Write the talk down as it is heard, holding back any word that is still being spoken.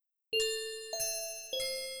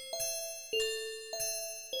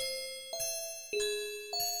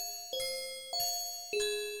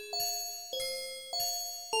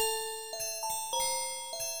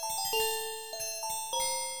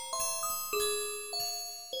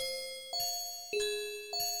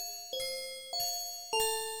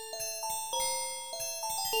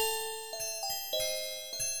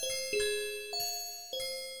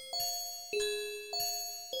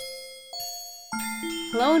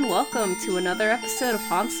Hello and welcome to another episode of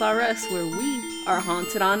Haunts R Us, where we are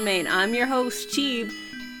haunted on Maine. I'm your host, Cheeb,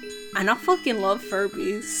 and I fucking love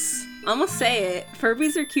Furbies. I'ma say it.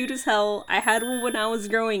 Furbies are cute as hell. I had one when I was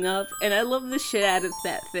growing up, and I love the shit out of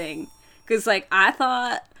that thing. Cause, I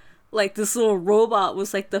thought, this little robot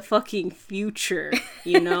was, the fucking future,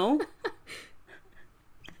 you know?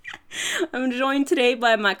 I'm joined today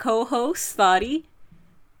by my co-host, Thoughty.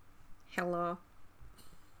 Hello.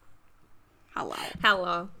 Hello.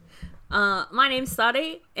 Hello. My name's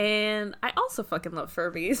Sadi, and I also fucking love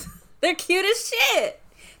Furbies. They're cute as shit.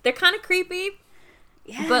 They're kind of creepy,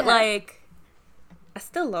 Yeah. but, I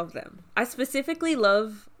still love them. I specifically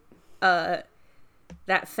love, that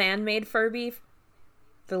fan-made Furby.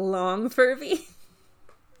 The long Furby.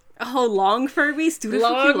 Oh, long Furbies? Dude, I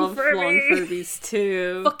fucking love Furby. long Furbies,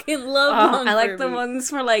 too. Fucking love long I like Furby. the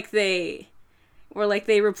ones where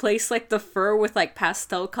they replace the fur with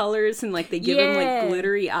pastel colors and they give them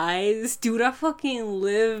glittery eyes. Dude, I fucking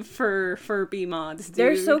live for Furby mods, dude.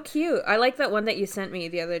 They're so cute. I like that one that you sent me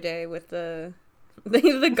the other day with the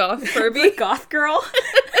goth Furby. The goth girl.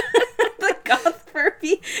 The goth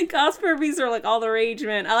Furby. Goth Furbies are all the rage,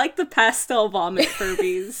 man. I like the pastel vomit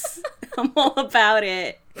Furbies. I'm all about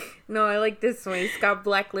it. No, I like this one. It's got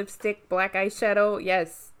black lipstick, black eyeshadow.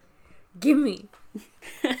 Yes. Gimme.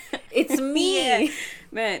 It's me. Yeah.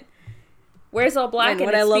 Man. Where's all black Man, and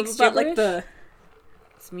what it I love speaks about gibberish?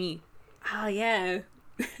 It's me. Oh, yeah.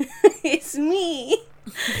 It's me.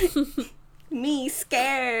 Me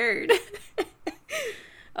scared.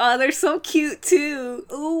 Oh, they're so cute, too.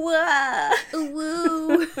 Ooh, Ooh,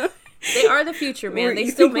 woo. They are the future, man. They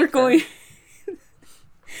You still think make we're them. going...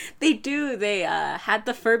 They do. They had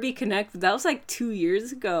the Furby Connect. That was 2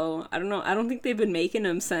 years ago. I don't know. I don't think they've been making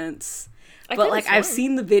them since. But I've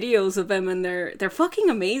seen the videos of them, and they're fucking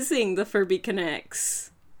amazing. The Furby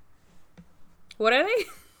Connects. What are they?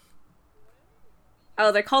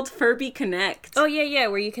 Oh, they're called Furby Connect. Oh, yeah,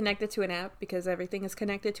 where you connect it to an app, because everything is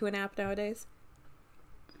connected to an app nowadays.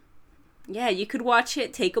 Yeah, you could watch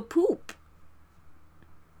it take a poop.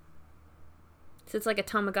 So it's like a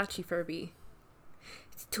Tamagotchi Furby.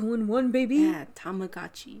 It's 2-in-1, baby. Yeah,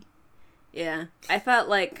 Tamagotchi. Yeah. I thought,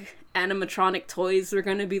 animatronic toys were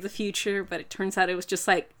gonna be the future, but it turns out it was just,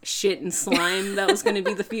 shit and slime that was gonna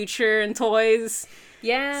be the future in toys.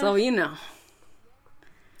 Yeah. So, you know.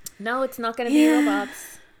 No, it's not gonna be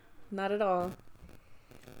robots. Not at all.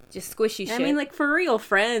 Just squishy shit. I mean, For Real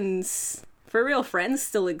Friends. For Real Friends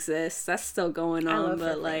still exists. That's still going on, I love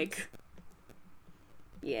but, For Friends.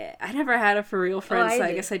 Yeah, I never had a For Real Friends, so I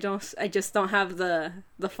did. guess I just don't have the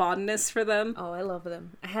fondness for them. Oh, I love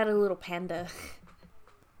them. I had a little panda.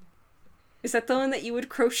 Is that the one that you would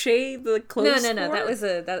crochet the clothes No.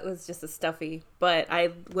 for? That was just a stuffy. But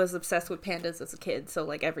I was obsessed with pandas as a kid, so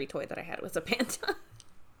every toy that I had was a panda.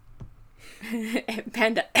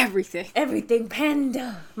 Panda everything. Everything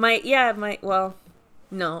panda. Well,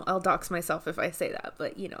 no, I'll dox myself if I say that,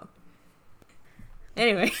 but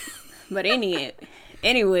Anyway. But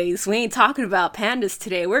anyways, we ain't talking about pandas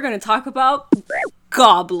today. We're gonna talk about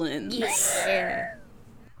goblins. Yeah.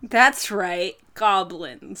 That's right,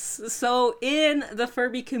 goblins. So in the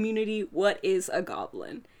Furby community, what is a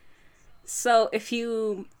goblin? So I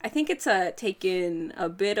think it's taken a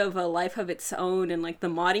bit of a life of its own in the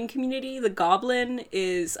modding community. The goblin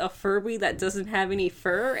is a Furby that doesn't have any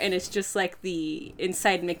fur, and it's just the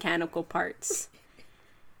inside mechanical parts.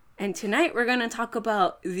 And tonight we're going to talk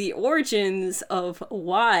about the origins of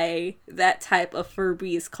why that type of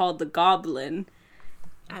Furby is called the goblin.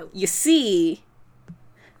 Ow. You see,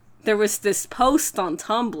 there was this post on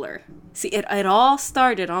Tumblr. See, it all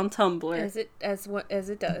started on Tumblr. As it does.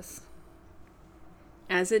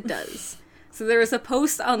 As it does. So there was a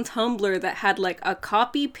post on Tumblr that had a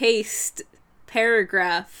copy-paste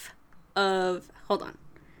paragraph of... Hold on.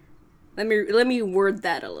 Let me word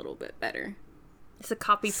that a little bit better. It's a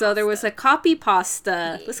copy pasta. So there was a copy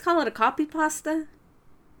pasta. Yeah. Let's call it a copy pasta.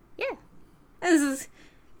 Yeah.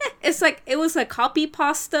 It was a copy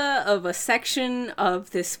pasta of a section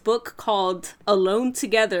of this book called Alone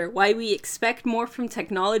Together, Why We Expect More from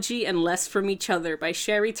Technology and Less from Each Other by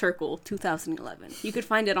Sherry Turkle, 2011. You could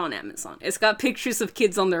find it on Amazon. It's got pictures of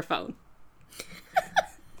kids on their phone.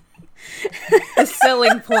 The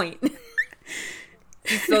selling point.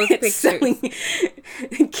 Those pictures.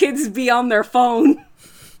 Kids be on their phone.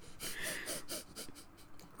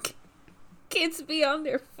 Kids be on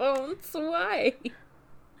their phones? Why?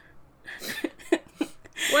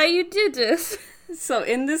 Why you did this? So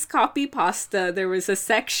in this copy pasta, there was a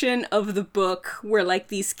section of the book where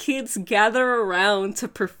these kids gather around to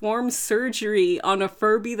perform surgery on a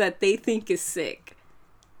Furby that they think is sick.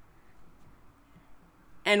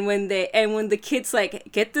 And when the kids like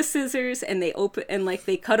get the scissors and they open and like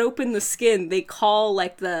they cut open the skin, they call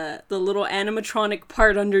like the little animatronic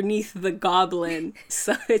part underneath the goblin.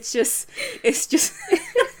 So it's just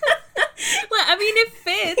Well, I mean, it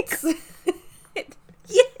fits.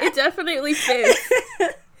 It definitely fits.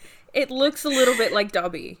 It looks a little bit like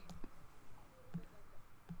Dobby.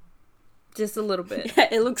 Just a little bit. Yeah,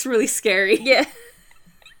 it looks really scary. Yeah.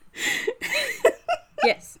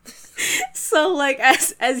 Yes. So like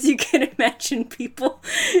as you can imagine, people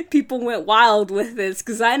went wild with this,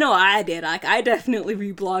 because I know I did. Like I definitely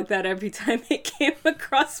reblogged that every time it came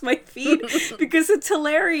across my feed because it's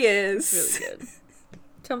hilarious. It's really good.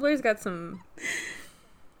 Tumblr's got some.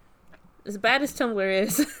 As bad as Tumblr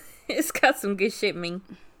is, it's got some good shit, man.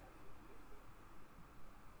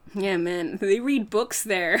 Yeah, man, they read books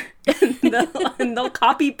there, and they'll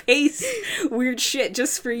copy paste weird shit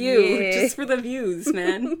just for you, just for the views,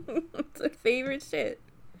 man. It's their favorite shit.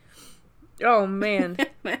 Oh man,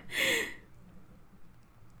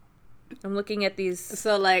 I'm looking at these.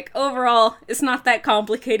 So like overall, it's not that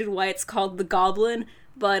complicated why it's called The Goblin,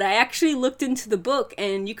 but I actually looked into the book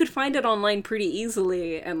and you could find it online pretty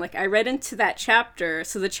easily, and like I read into that chapter.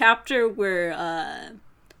 So the chapter where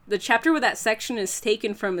that section is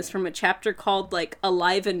taken from is from a chapter called like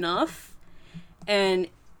Alive Enough. And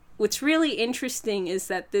what's really interesting is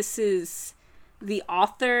that this is the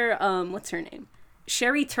author, what's her name?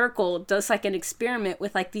 Sherry Turkle does like an experiment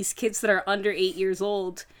with like these kids that are under 8 years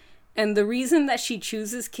old. And the reason that she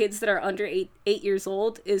chooses kids that are under 8 years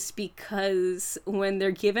old is because when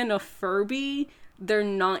they're given a Furby, they're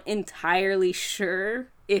not entirely sure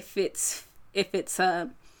if it's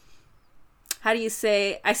how do you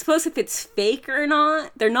say, I suppose if it's fake or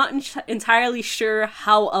not. They're not entirely sure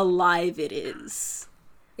how alive it is.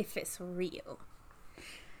 If it's real.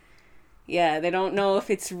 Yeah, they don't know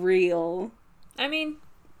if it's real. I mean,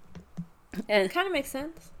 it kind of makes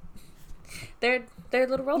sense. They're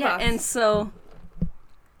little robots. Yeah, and so,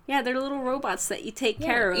 yeah, they're little robots that you take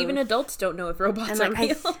care of. Even adults don't know if robots are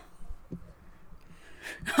real.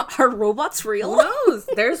 Are robots real? Who knows?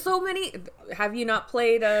 There's so many. Have you not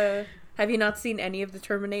seen any of the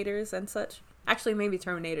Terminators and such? Actually, maybe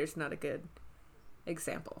Terminator's not a good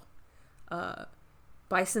example.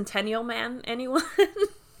 Bicentennial Man, anyone?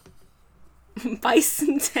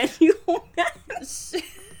 Bicentennial Man?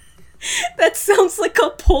 That sounds like a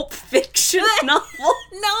Pulp Fiction novel.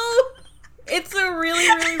 No! It's a really,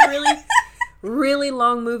 really, really, really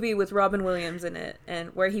long movie with Robin Williams in it,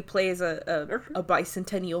 and where he plays a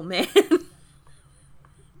bicentennial man.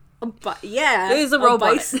 Yeah. He's a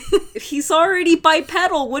robot. He's already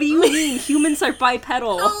bipedal. What do you mean? Humans are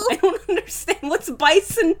bipedal. No. I don't understand. What's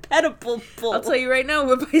bicentennial? I'll tell you right now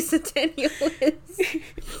what bicentennial is.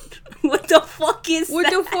 What the fuck is that?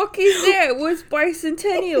 What the fuck is that? What's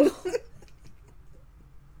bicentennial?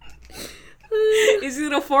 Is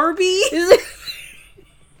it a Furby?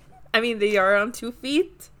 I mean, they are on 2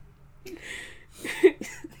 feet.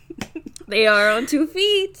 They are on 2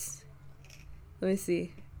 feet. Let me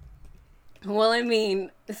see. Well, I mean,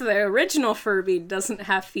 the original Furby doesn't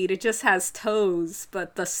have feet, it just has toes.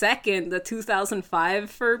 But the 2005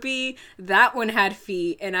 Furby, that one had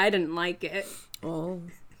feet, and I didn't like it. Oh.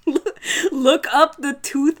 Look up the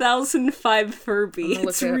 2005 Furby.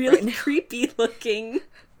 It's really right creepy looking.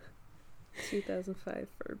 2005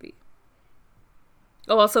 Furby.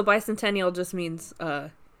 Oh, also bicentennial just means the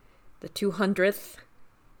 200th.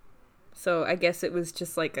 So I guess it was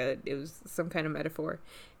just like it was some kind of metaphor.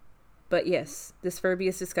 But yes, this Furby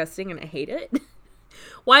is disgusting and I hate it.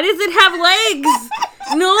 Why does it have legs?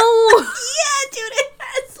 No! Yeah, dude, it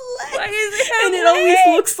has legs. Why does it have and legs? It always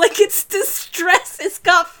looks like it's distressed. It's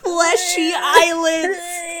got fleshy eyelids.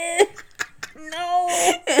 No!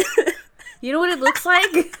 You know what it looks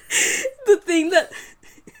like? The thing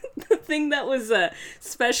that was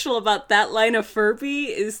special about that line of Furby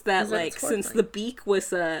is that like since the beak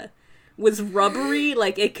was rubbery,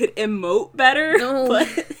 like it could emote better. No. But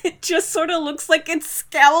it just sort of looks like it's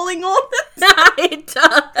scowling all the time. It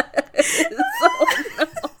does. Oh, no.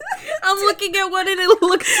 I'm looking at what it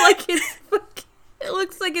looks like. It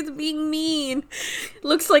looks like it's being mean. It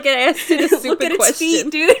looks like it asked it a stupid Look at its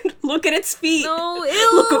question. feet, dude. Look at its feet. No, ew.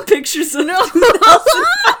 Look at pictures of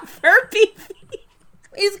 2005 Furby feet.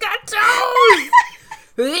 He's got toes.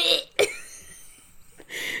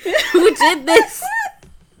 Who did this?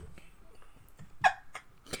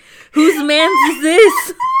 Whose man's is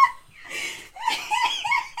this?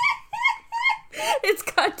 It's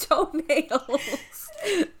got toenails.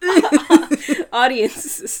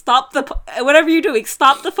 Audience, stop whatever you're doing,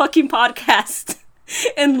 stop the fucking podcast.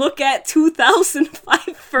 and look at 2005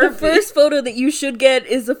 Furby. The first photo that you should get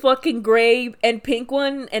is a fucking gray and pink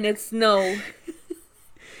one, and it's no.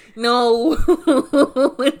 No.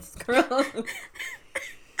 It's gross.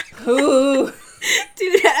 Ooh.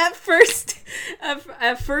 Dude, at first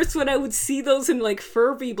when I would see those in like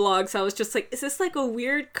Furby blogs, I was just like, is this like a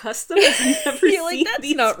weird custom? I've never You're seen like, that's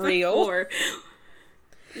these not before. real.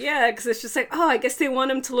 Yeah, because it's just like, oh, I guess they want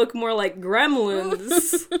him to look more like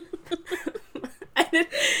Gremlins.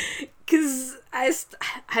 Because I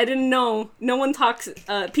didn't know. No one talks,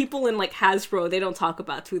 people in like Hasbro, they don't talk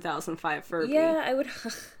about 2005 Furby. Yeah, I would.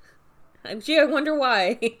 Gee, I wonder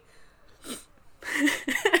why.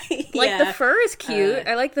 Like, the fur is cute.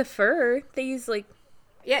 I like the fur. They use, like...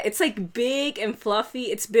 Yeah, it's, like, big and fluffy.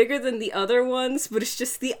 It's bigger than the other ones, but it's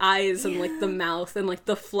just the eyes and, like, the mouth and, like,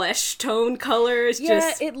 the flesh tone colors.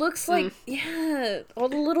 Yeah, it looks like... Yeah, all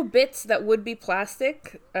the little bits that would be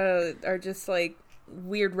plastic are just, like,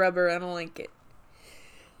 weird rubber. I don't like it.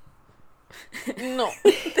 No.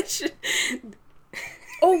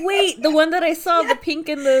 Oh, wait! The one that I saw, the pink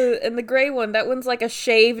and the gray one, that one's, like, a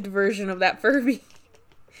shaved version of that Furby.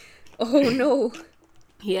 Oh, no.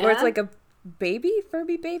 Yeah? Or it's like a baby?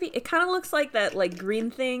 Furby baby? It kind of looks like that, like, green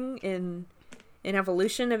thing in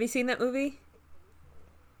Evolution. Have you seen that movie?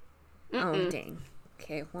 Oh, dang.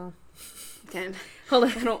 Okay, well. Damn. Hold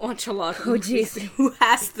on. I don't watch a lot of Oh, movies. jeez. Who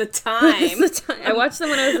has the time? I watched them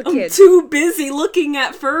when I was a kid. I'm too busy looking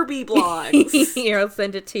at Furby blogs. Here, I'll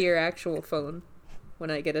send it to your actual phone when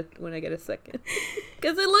I get a second.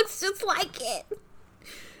 Because it looks just like it.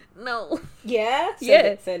 No. Yeah?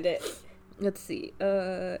 Send it. Let's see.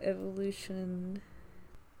 Evolution.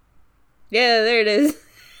 Yeah, there it is.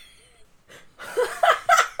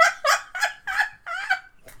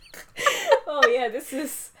 Oh, yeah, this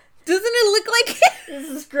is... Doesn't it look like it? This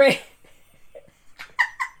is great.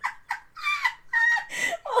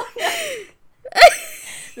 Oh, no.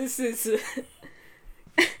 This is...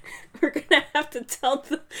 We're gonna have to tell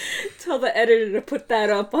the editor to put that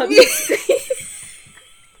up on the screen.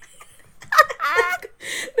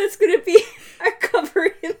 That's gonna be our cover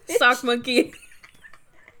image. Sock monkey.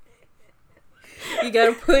 You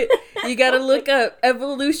gotta look up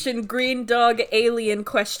Evolution Green Dog Alien ?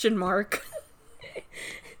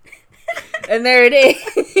 And there it is.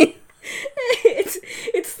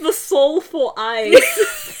 It's the soulful eyes.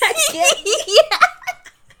 Yeah.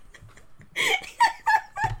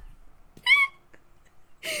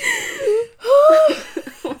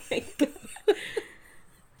 Oh my god.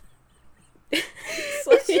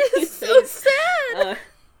 It's just so sad.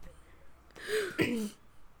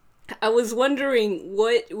 I was wondering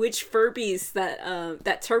which Furbies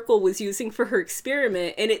that Turkle was using for her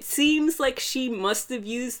experiment, and it seems like she must have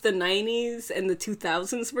used the 90s and the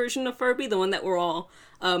 2000s version of Furby, the one that we're all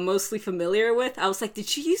mostly familiar with. I was like, did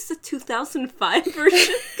she use the 2005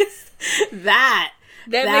 version?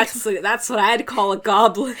 That's what I'd call a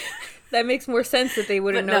goblin. That makes more sense that they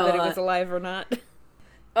wouldn't know that it was alive or not.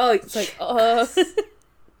 Oh, it's like,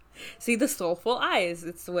 see the soulful eyes.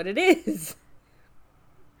 It's what it is.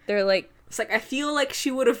 They're like... It's like, I feel like she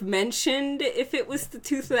would have mentioned if it was the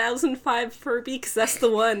 2005 Furby, because that's the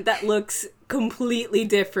one that looks completely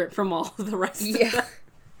different from all of the rest of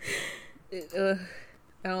them.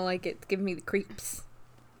 I don't like it. It's giving me the creeps.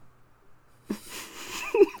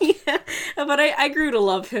 Yeah, but I grew to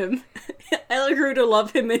love him. I grew to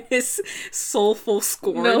love him in his soulful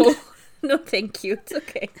scorn. No, thank you. It's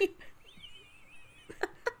okay.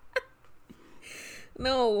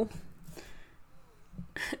 No.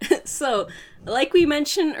 So, like we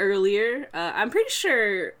mentioned earlier, I'm pretty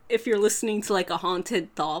sure if you're listening to like a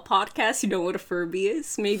Haunted Doll podcast, you know what a Furby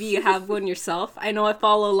is. Maybe you have one yourself. I know I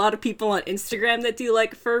follow a lot of people on Instagram that do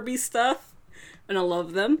like Furby stuff, and I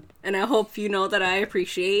love them. And I hope you know that I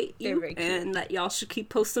appreciate you and that y'all should keep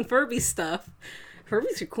posting Furby stuff.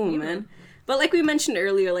 Furbies are cool, man. But like we mentioned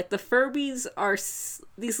earlier, like the Furbies are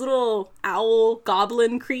these little owl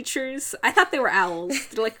goblin creatures. I thought they were owls.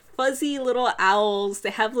 They're like fuzzy little owls. They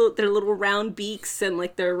have their little round beaks and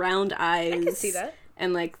like their round eyes. I can see that.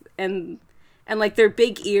 And like and like their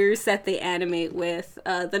big ears that they animate with.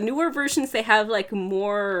 The newer versions, they have like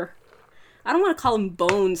more. I don't want to call them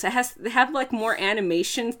bones. They have like more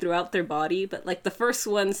animation throughout their body, but like the first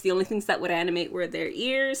ones, the only things that would animate were their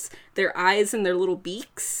ears, their eyes, and their little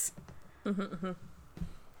beaks.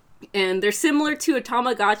 And they're similar to a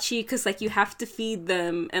Tamagotchi because like you have to feed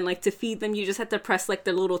them, and like to feed them you just have to press like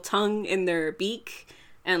their little tongue in their beak,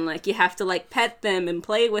 and like you have to like pet them and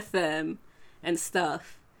play with them and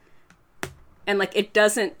stuff, and like it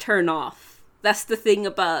doesn't turn off. That's the thing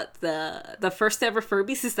about the first ever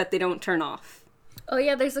Furbies, is that they don't turn off. Oh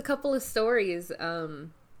yeah, there's a couple of stories.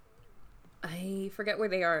 I forget where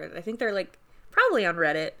they are. I think they're like probably on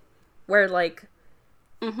Reddit, where like,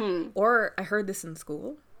 or I heard this in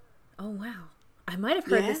school. Oh wow, I might have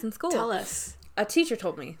heard this in school. Tell us. A teacher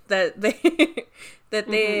told me that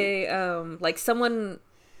they like someone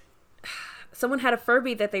had a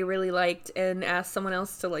Furby that they really liked and asked someone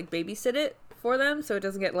else to like babysit it for them so it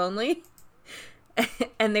doesn't get lonely.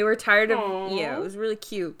 And they were tired of it was really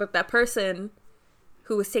cute, but that person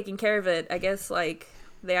who was taking care of it, I guess like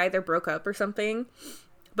they either broke up or something.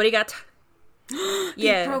 But he got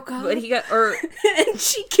They broke up? But he got and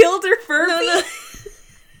she killed her Furby. No.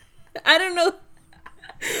 I don't know.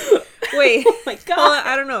 Wait. Oh my god. Hold on,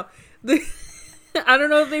 I don't know. I don't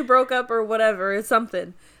know if they broke up or whatever. It's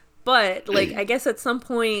something. But, like, I guess at some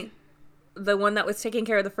point, the one that was taking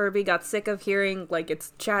care of the Furby got sick of hearing, like,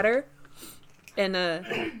 its chatter. And,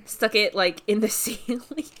 stuck it, like, in the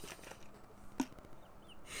ceiling.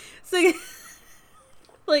 So,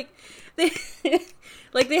 like, they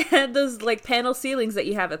had those, like, panel ceilings that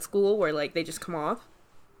you have at school where, like, they just come off.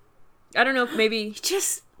 I don't know if maybe...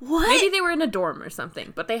 What? Maybe they were in a dorm or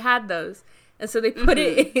something, but they had those. And so they put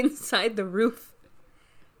it inside the roof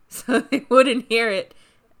so they wouldn't hear it.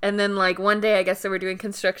 And then, like, one day, I guess they were doing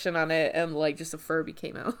construction on it, and, like, just a Furby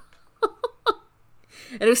came out.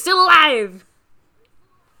 And it was still alive!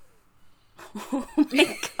 Oh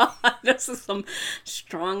my god, this is some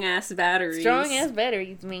strong-ass batteries. Strong-ass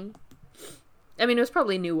batteries, me. I mean, it was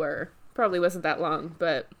probably newer. Probably wasn't that long,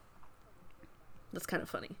 but that's kind of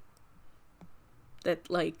funny. That,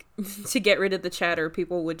 like, to get rid of the chatter,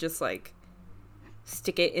 people would just, like,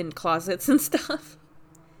 stick it in closets and stuff.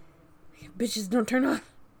 Bitches, don't turn on.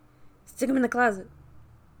 Stick them in the closet.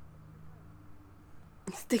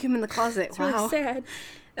 Stick him in the closet. It's wow. really sad.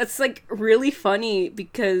 That's, like, really funny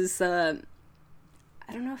because, I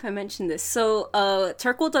don't know if I mentioned this. So,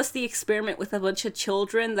 Turkle does the experiment with a bunch of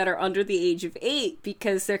children that are under the age of 8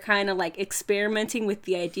 because they're kind of, like, experimenting with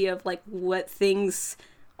the idea of, like, what things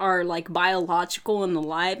are, like, biological and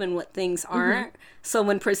alive and what things aren't. So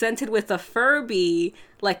when presented with a Furby,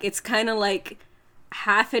 like, it's kind of, like,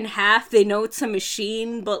 half and half. They know it's a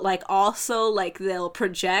machine, but, like, also, like, they'll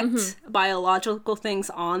project biological things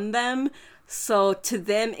on them. So to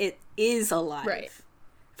them, it is alive. Right.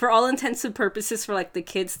 For all intents and purposes, for, like, the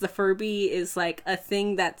kids, the Furby is, like, a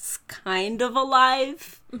thing that's kind of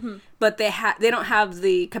alive, but they don't have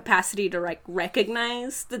the capacity to, like,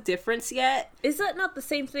 recognize the difference yet. Is that not the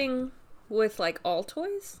same thing with, like, all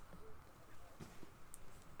toys?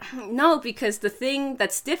 No, because the thing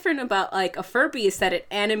that's different about, like, a Furby is that it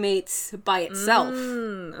animates by itself.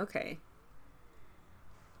 Okay.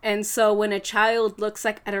 And so when a child looks,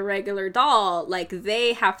 like, at a regular doll, like,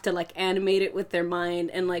 they have to, like, animate it with their mind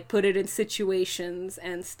and, like, put it in situations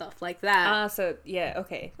and stuff like that. So, yeah,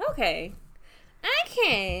 okay. Okay.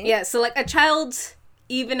 Yeah, so, like, a child,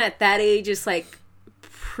 even at that age, is, like,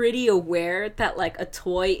 pretty aware that, like, a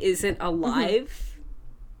toy isn't alive.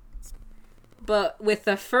 But with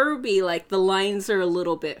a Furby, like, the lines are a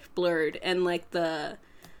little bit blurred. And, like, the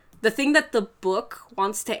thing that the book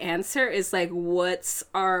wants to answer is, like, what's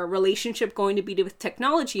our relationship going to be with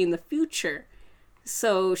technology in the future?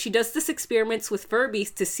 So she does this experiments with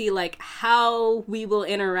Furbies to see, like, how we will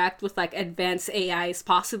interact with, like, advanced AIs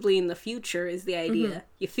possibly in the future is the idea.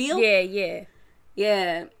 You feel? Yeah.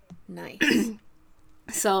 Yeah. Nice.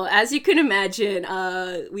 So, as you can imagine,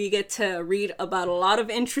 we get to read about a lot of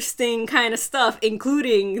interesting kind of stuff,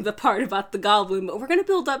 including the part about the goblin, but we're going to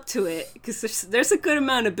build up to it, because there's a good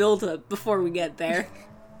amount of build-up before we get there.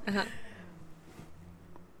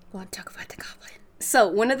 Want to talk about the goblin? So,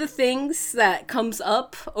 one of the things that comes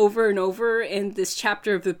up over and over in this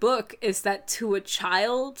chapter of the book is that to a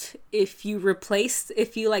child, if you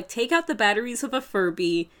like, take out the batteries of a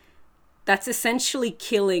Furby, that's essentially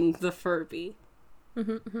killing the Furby.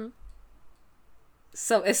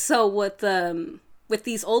 So with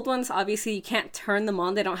these old ones, obviously you can't turn them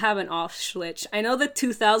on. They don't have an off switch. I know the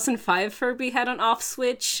 2005 Furby had an off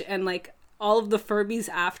switch, and, like, all of the Furbies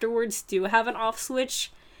afterwards do have an off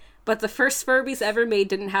switch, but the first Furbies ever made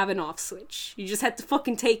didn't have an off switch. You just had to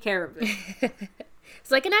fucking take care of it. It's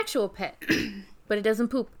like an actual pet, but it doesn't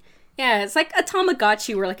poop. Yeah, it's like a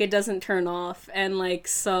Tamagotchi where, like, it doesn't turn off, and, like,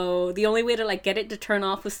 so the only way to, like, get it to turn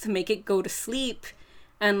off was to make it go to sleep.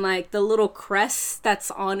 And, like, the little crest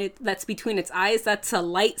that's on it, that's between its eyes, that's a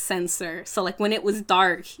light sensor. So, like, when it was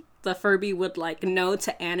dark, the Furby would, like, know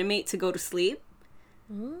to animate to go to sleep.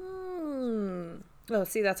 Oh,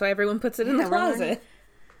 see, that's why everyone puts it in the closet.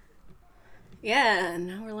 Yeah,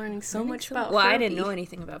 now we're learning so much about Well, Furby. I didn't know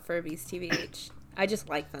anything about Furbies, TBH. I just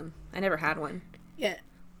like them. I never had one. Yeah.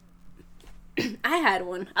 I had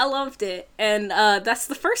one. I loved it. And that's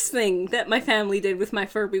the first thing that my family did with my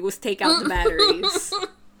Furby was take out the batteries.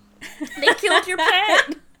 They killed your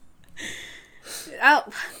pet. Oh,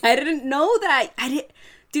 I didn't know that.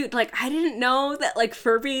 Dude, like, I didn't know that, like,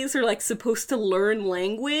 Furbies are, like, supposed to learn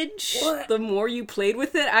language the more you played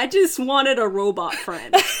with it. I just wanted a robot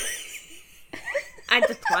friend. I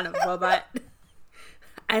just want a robot.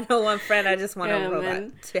 I don't want friend, I just want a robot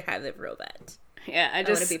man. To have a robot. Yeah, I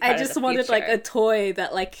just wanted, like, a toy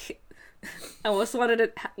that, like, I also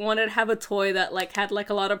wanted to have a toy that, like, had, like,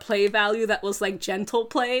 a lot of play value that was, like, gentle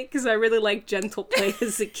play, because I really liked gentle play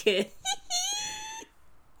as a kid.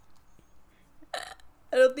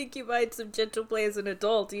 I don't think you mind some gentle play as an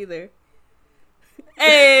adult either.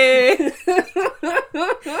 Hey!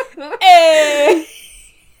 Hey!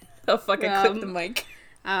 Oh fuck, I clipped the mic.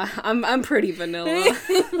 I'm pretty vanilla.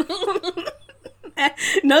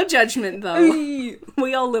 No judgment though.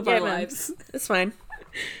 We all live our lives. It's fine.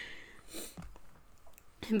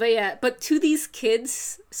 But to these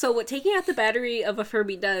kids, so what taking out the battery of a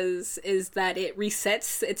Furby does is that it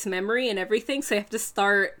resets its memory and everything, so you have to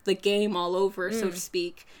start the game all over, so to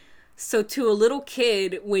speak. So to a little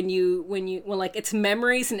kid, when like its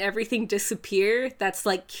memories and everything disappear, that's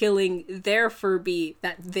like killing their Furby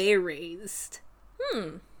that they raised.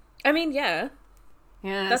 I mean, yeah.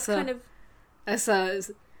 Yeah, that's kind of... It's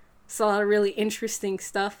a lot of really interesting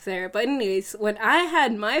stuff there. But anyways, when I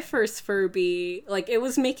had my first Furby, like, it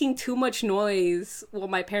was making too much noise while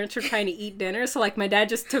my parents were trying to eat dinner. So, like, my dad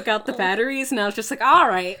just took out the batteries, and I was just like, all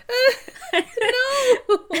right. No!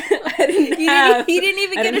 He didn't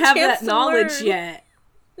even get a chance that to knowledge learn. yet.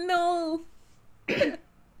 No.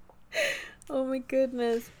 Oh my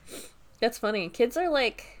goodness. That's funny. Kids are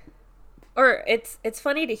like... Or, it's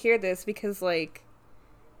funny to hear this because, like,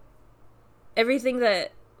 everything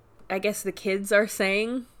that I guess the kids are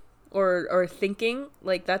saying or thinking,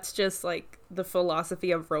 like, that's just, like, the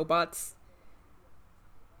philosophy of robots.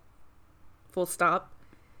 Full stop.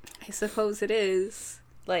 I suppose it is.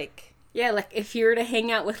 Like... Yeah, like, if you were to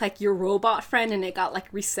hang out with, like, your robot friend and it got, like,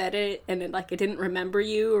 resetted and it, like, it didn't remember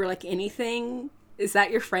you or, like, anything, is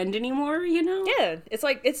that your friend anymore, you know? Yeah, it's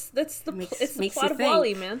like, it's the plot of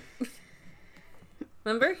WALL-E, man.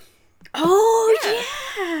 Remember? Oh,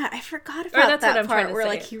 yeah. I forgot about that's what I'm part trying to where, say.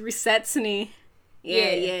 like, he resets and he...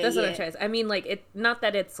 Yeah. That's what I'm trying to say. I mean, like, it. Not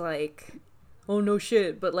that it's, like, oh, no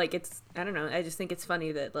shit, but, like, it's... I don't know. I just think it's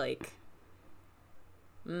funny that, like...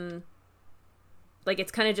 like,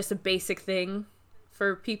 it's kind of just a basic thing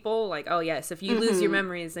for people. Like, oh, yes, if you lose your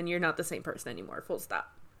memories, then you're not the same person anymore. Full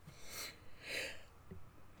stop.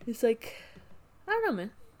 It's like... I don't know, man.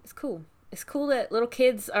 It's cool. It's cool that little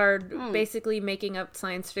kids are basically making up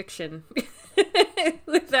science fiction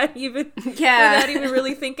without even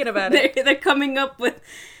really thinking about it. They're coming up with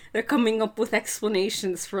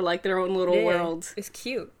explanations for like their own little world. It's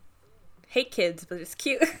cute. Hate kids, but it's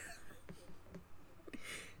cute.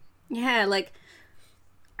 Yeah, like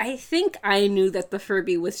I think I knew that the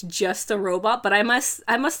Furby was just a robot, but I must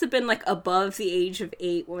have been like above the age of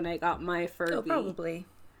 8 when I got my Furby. Oh, probably.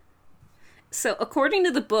 So, according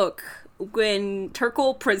to the book, when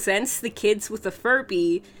Turkle presents the kids with a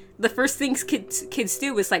Furby, the first things kids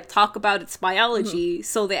do is, like, talk about its biology.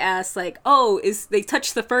 So they ask, like, they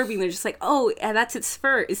touch the Furby, and they're just like, oh, yeah, that's its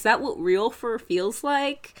fur. Is that what real fur feels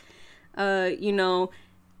like? You know...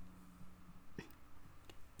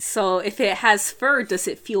 So if it has fur, does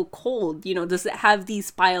it feel cold? You know, does it have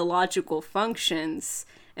these biological functions?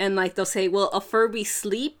 And, like, they'll say, well, a Furby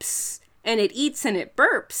sleeps... and it eats and it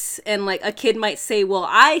burps. And, like, a kid might say, well,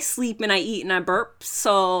 I sleep and I eat and I burp,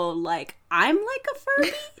 so, like, I'm like a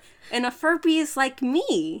Furby? And a Furby is like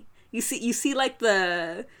me. You see, like,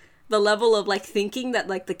 the level of, like, thinking that,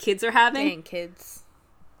 like, the kids are having? Dang, kids.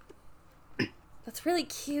 That's really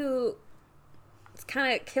cute. It's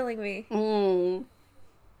kind of killing me.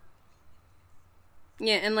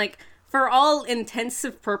 Yeah, and, like... For all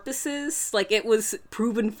intensive purposes, like, it was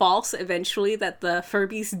proven false eventually that the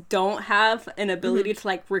Furbies don't have an ability to,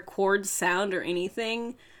 like, record sound or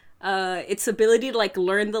anything. Its ability to, like,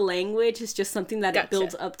 learn the language is just something that it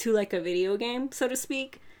builds up to, like, a video game, so to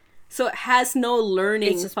speak. So it has no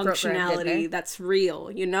learning functionality that's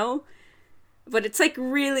real, you know? But it's, like,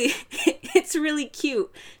 really... it's really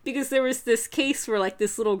cute. Because there was this case where, like,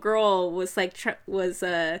 this little girl was, like,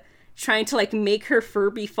 trying to, like, make her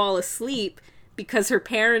Furby fall asleep because her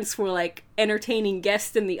parents were, like, entertaining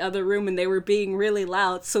guests in the other room and they were being really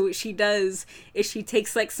loud. So what she does is she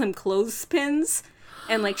takes, like, some clothespins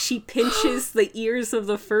and, like, she pinches the ears of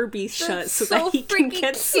the Furby shut so that he can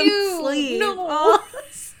get some sleep. No. Oh.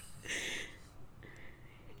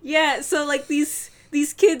 Yeah, so, like, these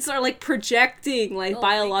these kids are like projecting like Oh my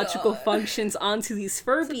biological God. functions onto these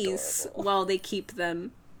Furbies adorable. while they keep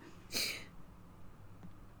them.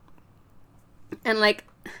 And like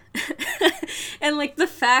and like the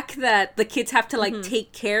fact that the kids have to like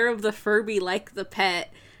take care of the Furby like the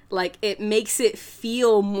pet, like it makes it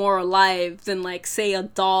feel more alive than like say a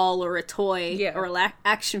doll or a toy Yeah. or a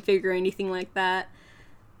action figure or anything like that.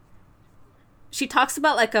 She talks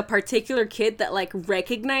about like a particular kid that like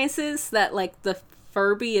recognizes that like the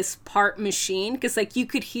Furby is part machine, because like you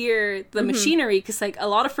could hear the machinery, because like a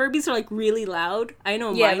lot of Furbies are like really loud. I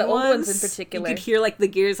know Yeah, mine the old was. ones in particular. You could hear like the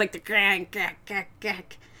gears, like the grang, gak, gak,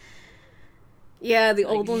 gak. Yeah, the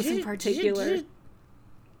old ones in zhit, particular.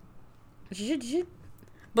 zhit, zhit.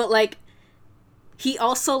 But like he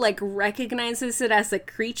also like recognizes it as a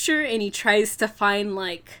creature, and he tries to find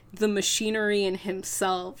like the machinery in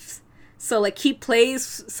himself. So like he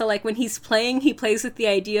plays, so like when he's playing, he plays with the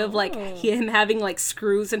idea of like him having like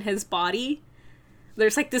screws in his body.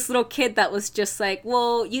 There's like this little kid that was just like,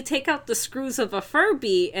 well, you take out the screws of a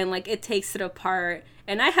Furby and like it takes it apart,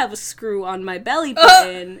 and I have a screw on my belly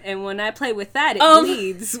button, and when I play with that it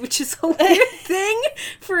bleeds, which is a weird thing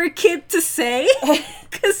for a kid to say,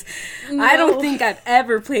 because I don't think I've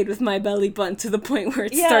ever played with my belly button to the point where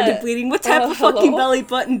it started bleeding. What type of fucking belly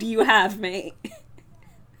button do you have, mate?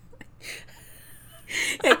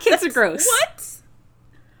 Yeah, kids are gross. What?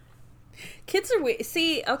 Kids are weird.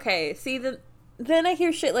 See, okay, see, then I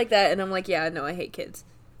hear shit like that, and I'm like, yeah, no, I hate kids.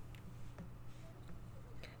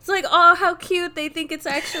 It's like, oh, how cute. They think it's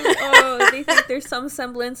actually, they think there's some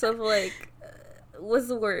semblance of, like, what's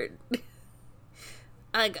the word?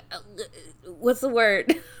 What's the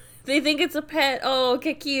word? They think it's a pet. Oh,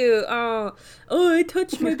 okay, cute. Oh, I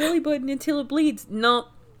touched my belly button until it bleeds. No.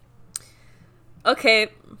 Okay.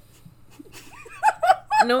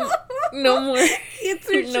 No more. Kids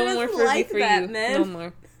are No more just Furby like for that, you. man. No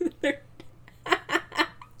more.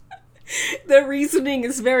 The reasoning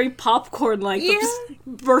is very popcorn-like. They'll just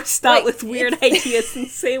burst out Like, with weird ideas and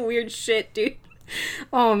say weird shit, dude.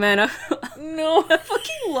 Oh man, No. I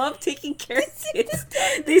fucking love taking care of kids.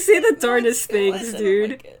 They say the darndest things,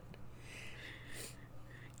 dude.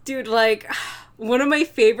 Dude, like, one of my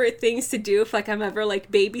favorite things to do if, like, I'm ever,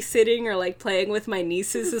 like, babysitting or, like, playing with my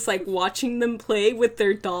nieces is, like, watching them play with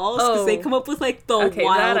their dolls, because they come up with, like, the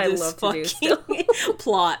wildest fucking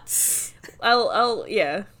plots.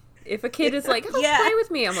 Yeah. If a kid is like, play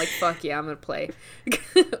with me, I'm like, fuck yeah, I'm gonna play.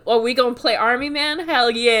 Are we gonna play Army Man?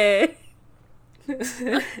 Hell yeah.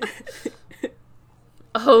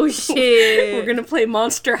 Oh shit. We're gonna play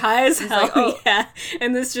Monster High as hell, like, oh. yeah.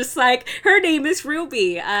 And it's just like, her name is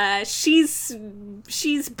Ruby. She's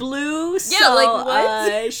blue, so like,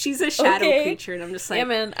 what? she's a shadow creature, and I'm just like, yeah,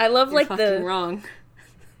 man, I love you're like fucking wrong.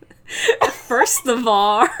 First of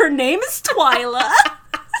all, her name is Twyla.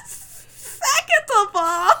 Second of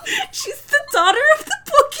all, she's the daughter of the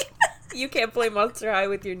Pokemon. You can't play Monster High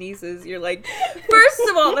with your nieces. You're like, first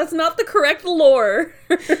of all, that's not the correct lore.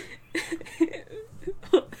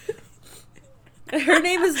 Her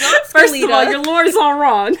name is not Skelita. First of all, your lore is all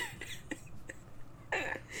wrong.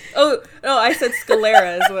 Oh, no, I said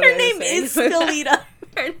Scalera is what I Her was name saying. is Skelita.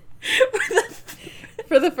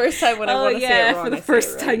 For the first time when I want to say it wrong, for the I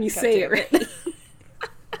first say it time right. you God say damn it right.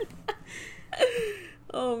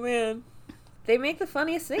 Oh, man. They make the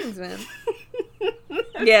funniest things, man.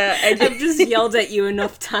 Yeah, I've just yelled at you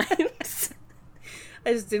enough times.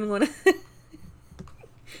 I just didn't want to...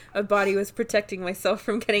 My body was protecting myself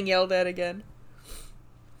from getting yelled at again.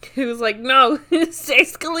 It was like, no, say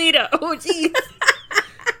Skelita. Oh, jeez.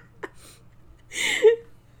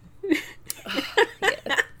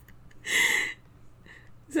 Yeah.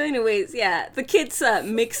 So anyways, yeah, the kids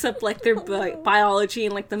mix up like their biology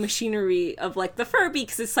and like the machinery of like the Furby,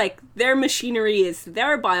 because it's like their machinery is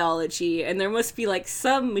their biology, and there must be like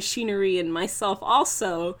some machinery in myself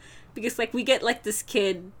also, because like we get like this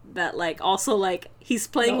kid that like also like he's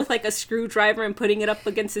playing with like a screwdriver and putting it up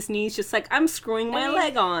against his knees, just like, I'm screwing my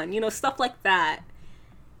leg on, you know, stuff like that.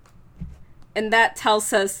 And that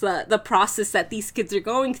tells us the process that these kids are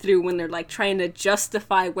going through when they're like trying to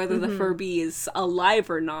justify whether the Furby is alive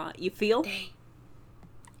or not. You feel? Dang.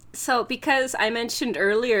 So because I mentioned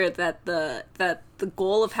earlier that the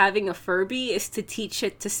goal of having a Furby is to teach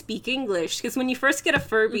it to speak English, because when you first get a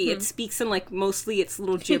Furby, it speaks in like mostly its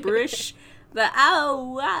little gibberish, the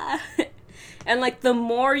ow, ah. And like the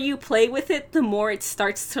more you play with it, the more it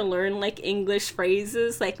starts to learn like English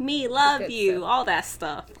phrases, like me, love you, stuff. all that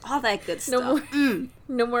stuff, all that good stuff.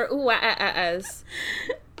 No more ooh ah ah ah ahs.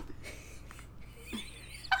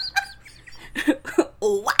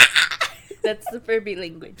 Ooh, ah. That's the Furby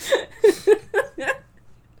language.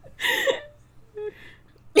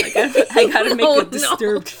 I gotta make Oh, a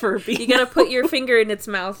disturbed Furby. You gotta put your finger in its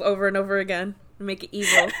mouth over and over again and make it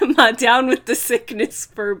evil. I'm not down with the sickness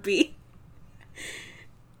Furby.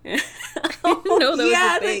 know that was a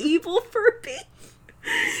yeah, the thing. evil Furby.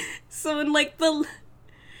 So in like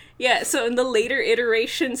so in the later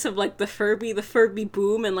iterations of like the Furby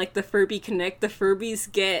Boom, and like the Furby Connect, the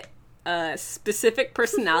Furbies get specific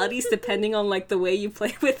personalities depending on like the way you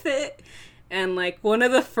play with it. And like one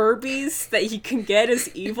of the Furbies that you can get is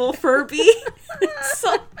Evil Furby.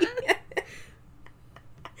 So yeah.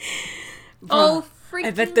 Oh, freaking...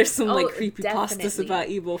 I bet there's some like creepypastas definitely. about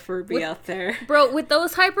Evil Furby out there. Bro, with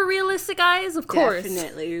those hyper-realistic eyes, of course.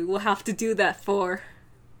 Definitely. We'll have to do that for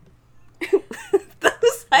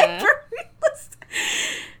those hyper-realistic.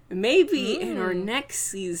 Maybe in our next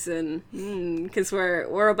season. Because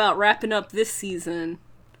we're about wrapping up this season.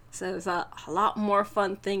 So there's a lot more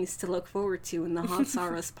fun things to look forward to in the Hot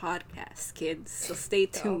Sauros podcast, kids. So stay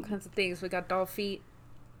tuned. All kinds of things. We got doll feet.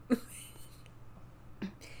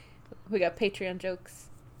 We got Patreon jokes.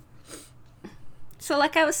 So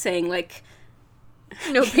like I was saying, like...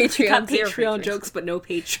 No we Patreon. got Zero Patreon jokes, but no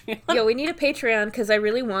Patreon. Yo, we need a Patreon because I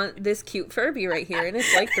really want this cute Furby right here, and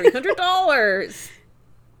it's like $300.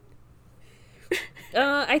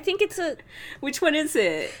 I think it's a... Which one is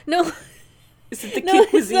it? No... Is it the No,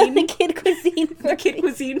 Kid it's not Cuisine? the Kid Cuisine Furby. The Kid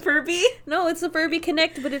Cuisine Furby? No, it's the Furby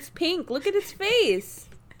Connect, but it's pink. Look at its face.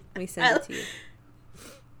 Let me send it to you.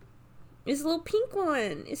 It's a little pink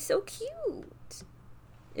one. It's so cute.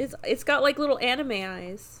 It's got like little anime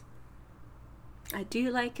eyes. I do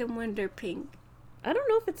like them when they're pink. I don't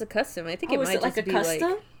know if it's a custom. I think it is might it like just a be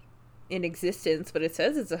custom? like in existence, but it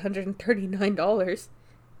says it's $139.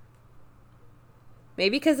 Maybe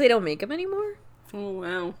because they don't make them anymore? Oh,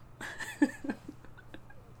 wow.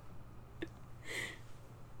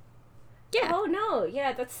 Yeah. Oh, no.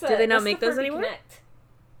 Yeah, that's... Do they not that's make the those Furby anymore? Connect.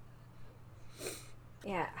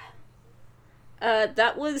 Yeah.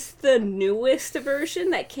 That was the newest version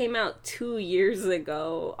that came out 2 years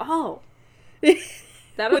ago. Oh.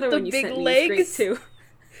 That With other the one you big sent me legs? is great, too.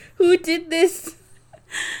 Who did this?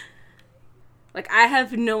 Like, I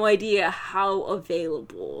have no idea how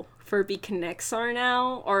available Furby Connects are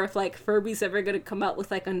now, or if, like, Furby's ever gonna come out with,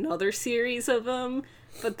 like, another series of them.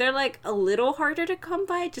 But they're, like, a little harder to come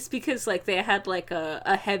by just because, like, they had, like,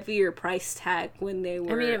 a heavier price tag when they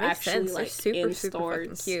were It makes actually, sense. like, They're in super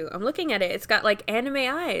fucking stores. cute. I'm looking at it. It's got, like, anime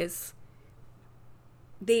eyes.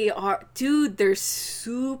 They are, dude, they're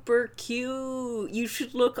super cute. You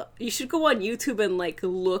should go on YouTube and, like,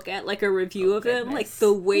 look at, like, a review of them. Like,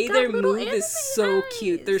 the way They they got little move is anime so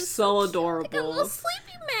cute. eyes. They're It's so cute. They got little adorable.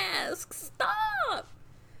 sleepy masks. Stop.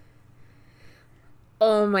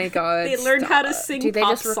 Oh my god. They learned how to stop. sing Do they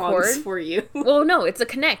pop just record? songs for you. Well, no, it's a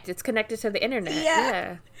Connect. It's connected to the internet.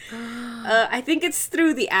 Yeah. Yeah. I think it's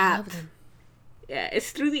through the app. Love them. Yeah, it's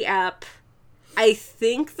through the app. I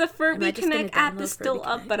think the Furby just gonna Connect app download is still Furby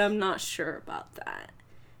up, Connect? but I'm not sure about that.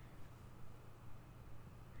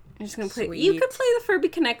 I'm just gonna play. You Sweet. could play the Furby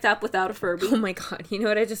Connect app without a Furby. Oh my god. You know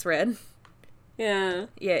what I just read? Yeah.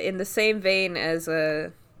 Yeah, in the same vein as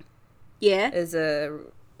Yeah.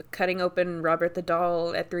 cutting open Robert the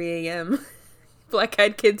Doll at 3 a.m. Black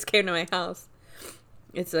Eyed Kids came to my house.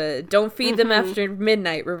 It's a don't feed them after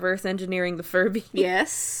midnight, reverse engineering the Furby.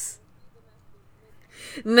 Yes.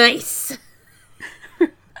 Nice.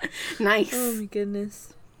 Nice. Oh my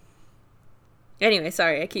goodness. Anyway,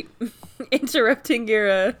 sorry, I keep interrupting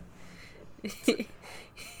your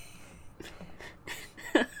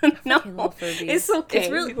No, love Furby. it's okay. It's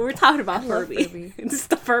really- We're talking about I love Furby. Furby. It's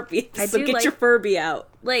the Furby. I So do get like- your Furby out.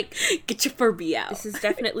 like Get your Furby out. this is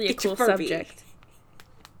definitely a Get your cool Furby. subject.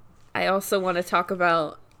 I also want to talk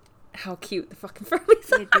about how cute the fucking Furbies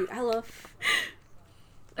Yeah, are. dude, I love.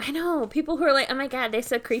 I know people who are like, "Oh my god, they're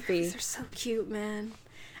so creepy." They're so cute, man.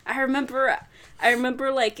 I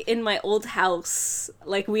remember like in my old house,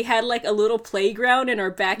 like we had like a little playground in our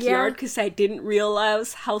backyard Yeah. because I didn't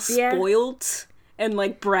realize how Yeah. spoiled and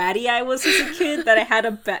like bratty I was as a kid that I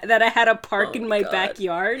had a park Oh in my my God.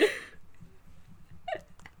 backyard.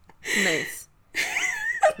 Nice,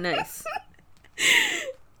 nice.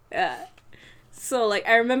 So like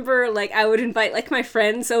I remember like I would invite like my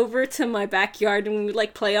friends over to my backyard and we would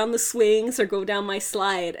like play on the swings or go down my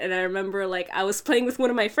slide. And I remember like I was playing with one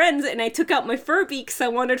of my friends and I took out my Furby because I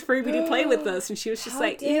wanted Furby to play with us. And she was just How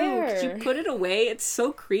like, "Ew, could you dare." put it away? It's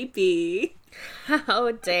so creepy."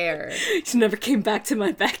 How dare! She never came back to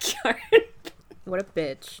my backyard. What a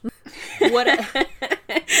bitch! What a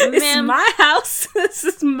It's Ma'am. my house. This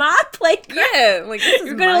is my playground. yeah! Like this is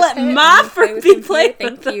You're gonna my let pet. I'm my gonna play with Furby him play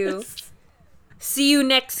here. with Thank you. us. See you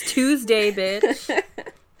next Tuesday, bitch.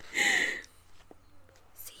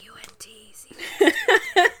 CUNT.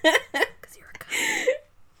 Because you're a cunt.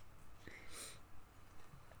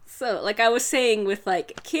 So, like I was saying with,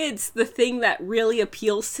 like, kids, the thing that really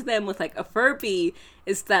appeals to them with, like, a Furby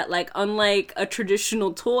is that, like, unlike a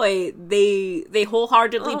traditional toy, they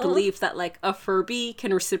wholeheartedly believe that, like, a Furby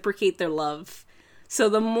can reciprocate their love. So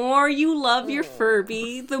the more you love your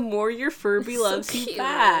Furby, the more your Furby loves you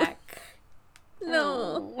back.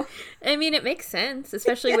 No. I mean, it makes sense,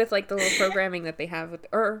 especially with, like, the little programming that they have with,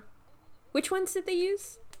 or, which ones did they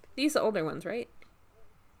use? They used the older ones, right?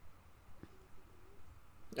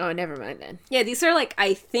 Oh, never mind then. Yeah, these are, like,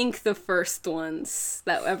 I think the first ones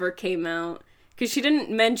that ever came out. Because she didn't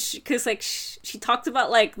mention, because, like, she talked about,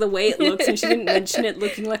 like, the way it looks, and she didn't mention it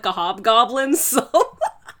looking like a hobgoblin, so...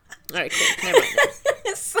 Alright, cool. Never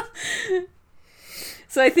mind.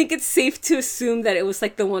 So I think it's safe to assume that it was,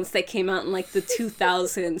 like, the ones that came out in, like, the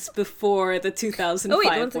 2000s before the 2005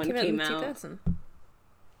 the ones that one came came out in out. 2000.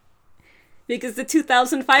 Because the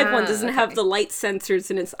 2005 one doesn't okay. have the light sensors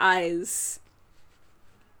in its eyes.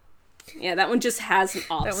 Yeah, that one just has an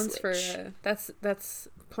off That one's switch. for, that's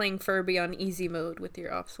playing Furby on easy mode with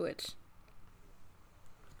your off switch.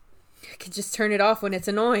 You can just turn it off when it's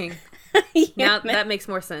annoying. Yeah, Now, man. that makes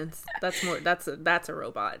more sense. That's a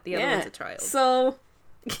robot. The other one's a child. So...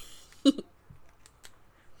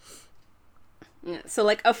 yeah, so,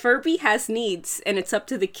 like, a Furby has needs, and it's up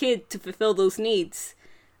to the kid to fulfill those needs.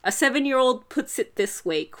 A 7-year-old puts it this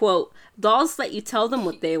way, quote, "Dolls let you tell them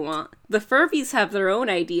what they want. The Furbies have their own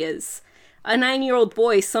ideas." A 9-year-old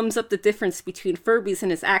boy sums up the difference between Furbies and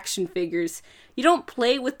his action figures. You don't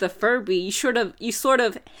play with the Furby, you sort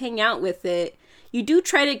of hang out with it. You do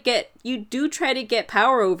try to get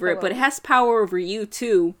power over it, but it has power over you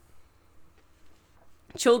too.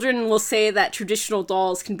 Children will say that traditional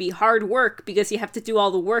dolls can be hard work because you have to do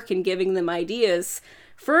all the work in giving them ideas.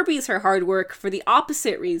 Furbies are hard work for the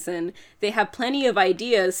opposite reason. They have plenty of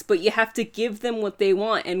ideas, but you have to give them what they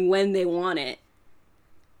want and when they want it.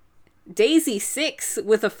 Daisy 6,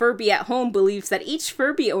 with a Furby at home, believes that each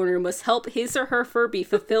Furby owner must help his or her Furby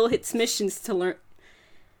fulfill its missions to learn...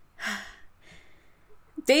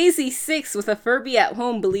 Daisy 6, with a Furby at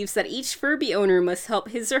home, believes that each Furby owner must help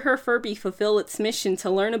his or her Furby fulfill its mission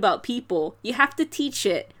to learn about people. You have to teach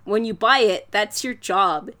it. When you buy it, that's your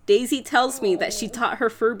job. Daisy tells me that she taught her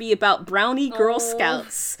Furby about Brownie Girl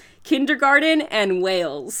Scouts, kindergarten, and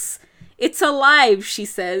whales. "It's alive," she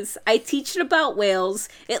says. "I teach it about whales.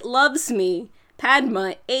 It loves me."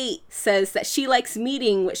 Padma, 8, says that she likes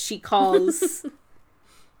meeting what she calls...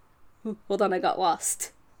 Hold on, I got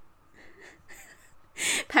lost.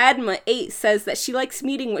 Padma, 8, says that she likes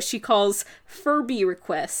meeting what she calls Furby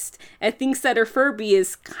request, and thinks that her Furby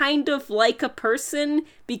is kind of like a person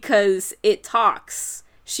because it talks.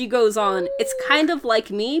 She goes on, "It's kind of like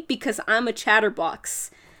me because I'm a chatterbox."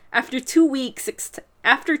 After 2 weeks, it's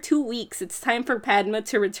time for Padma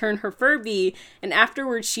to return her Furby, and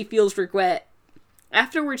afterwards she feels regret.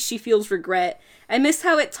 "I miss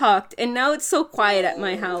how it talked, and now it's so quiet at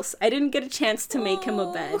my house. I didn't get a chance to make him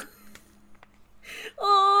a bed."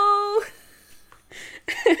 Oh,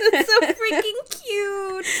 that's so freaking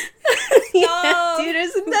cute. Yeah, dude,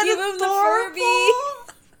 isn't that Give him adorable?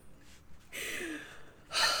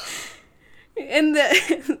 And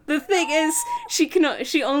the thing is,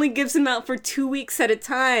 she only gives him out for 2 weeks at a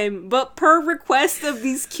time, but per request of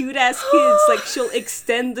these cute ass kids, like, she'll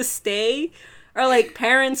extend the stay, or like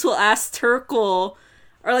parents will ask Turkle.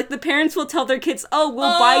 Or, like, the parents will tell their kids, "Oh,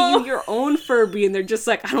 we'll buy you your own Furby." And they're just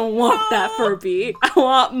like, "I don't want that Furby. I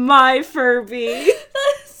want my Furby."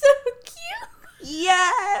 That's so cute.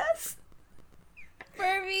 Yes!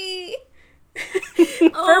 Furby.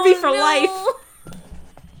 Furby for life.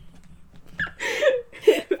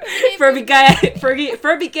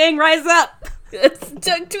 Furby gang, rise up! It's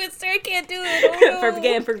tongue twister. I can't do it. Oh, no. Furby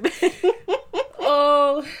gang.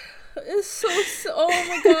 Oh, it's so. Oh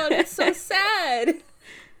my god, it's so sad.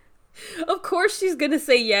 Of course she's gonna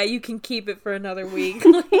say, "Yeah, you can keep it for another week."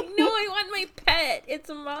 Like, no, I want my pet. It's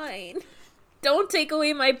mine. Don't take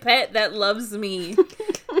away my pet that loves me.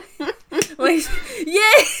 Like,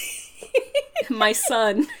 yay! My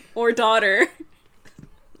son or daughter.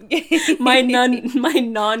 My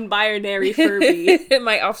non-binary Furby.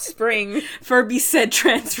 My offspring. Furby said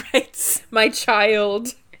trans rights. My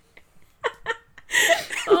child.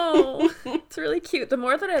 Oh, it's really cute. The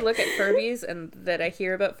more that I look at Furbies and that I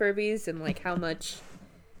hear about Furbies and like how much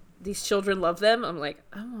these children love them, I'm like,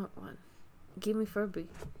 I want one. Give me Furby.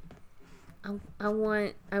 I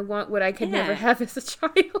want what I could never have as a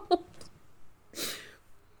child.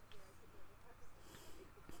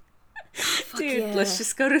 Dude, yeah. let's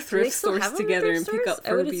just go to thrift stores together and pick up Furbies,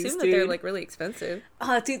 I would assume that they're like really expensive.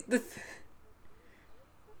 Dude,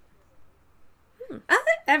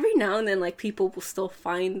 every now and then, like, people will still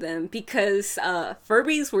find them because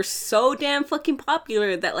Furbies were so damn fucking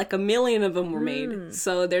popular that, like, 1 million of them were made.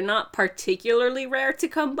 So they're not particularly rare to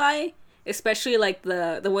come by, especially, like,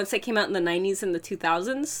 the ones that came out in the 90s and the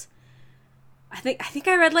 2000s. I think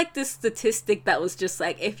I read, like, this statistic that was just,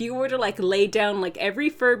 like, if you were to, like, lay down, like, every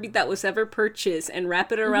Furby that was ever purchased and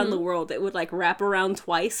wrap it around the world, it would, like, wrap around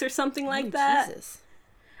twice or something like that. Jesus.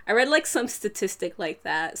 I read, like, some statistic like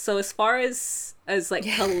that. So as far as like,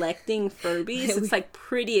 collecting Furbies, it's, like,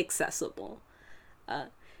 pretty accessible.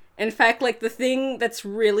 In fact, like, the thing that's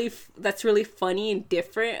really funny and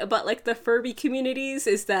different about, like, the Furby communities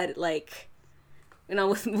is that, like, you know,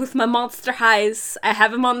 with my Monster Highs, I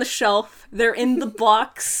have them on the shelf. They're in the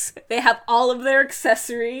box. They have all of their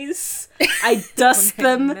accessories. I dust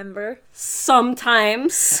them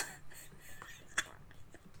sometimes.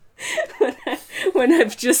 when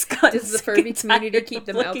I've just got. Does the Furby community keep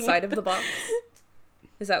them outside of the box?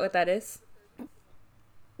 Is that what that is?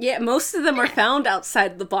 Yeah, most of them are found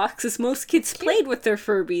outside the box, as most kids played with their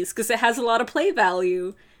Furbies, because it has a lot of play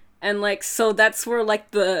value. And, like, so that's where,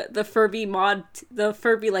 like, the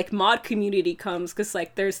Furby, like, mod community comes, because,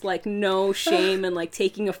 like, there's, like, no shame in, like,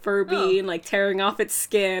 taking a Furby and, like, tearing off its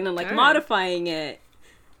skin and, like, modifying it.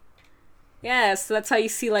 Yeah, so that's how you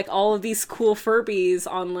see, like, all of these cool Furbies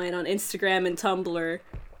online on Instagram and Tumblr.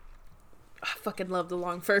 I fucking love the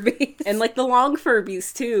long Furbies. And, like, the long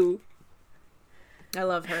Furbies, too. I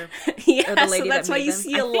love her. Yeah, the lady so that's why you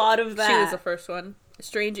see a lot of that. She was the first one.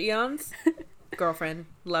 Strange Eons. Girlfriend.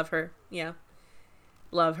 Love her. Yeah.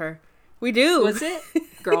 Love her. We do. Was it?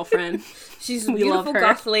 Girlfriend. She's a beautiful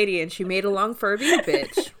goth lady and she made a long Furby.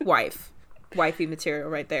 Bitch. Wife. Wifey material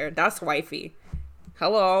right there. That's wifey.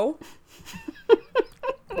 Hello.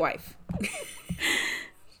 Wife.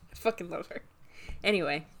 Fucking love her.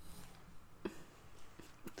 Anyway.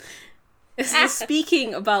 So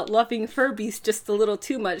speaking about loving Furbies just a little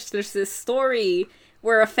too much, there's this story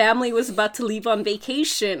where a family was about to leave on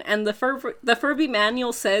vacation, and the Furby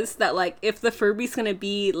manual says that, like, if the Furby's gonna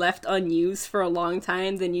be left unused for a long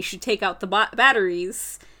time, then you should take out the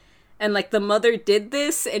batteries. And, like, the mother did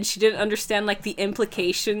this, and she didn't understand, like, the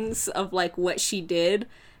implications of, like, what she did.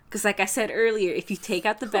 Because, like I said earlier, if you take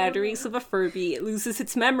out the batteries of a Furby, it loses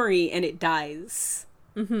its memory, and it dies.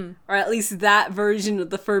 Mm-hmm. Or at least that version of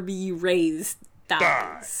the Furby you raised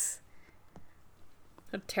dies.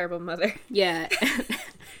 A terrible mother. Yeah.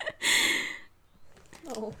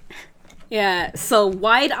 Oh. Yeah, so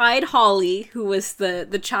wide-eyed Holly, who was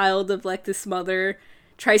the child of, like, this mother,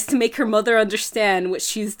 tries to make her mother understand what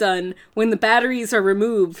she's done. When the batteries are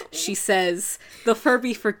removed, she says, the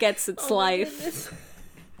Furby forgets its life.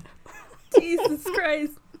 Jesus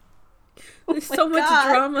Christ. There's so much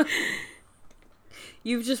drama.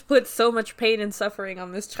 You've just put so much pain and suffering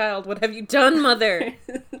on this child. What have you done, mother?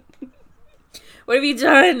 What have you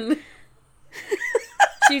done?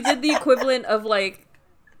 She did the equivalent of, like...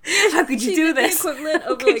 How could you do this? The equivalent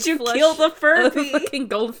of, could you kill the Furby? A fucking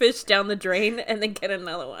goldfish down the drain and then get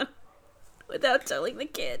another one. Without telling the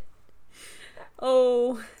kid.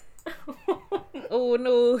 Oh. Oh,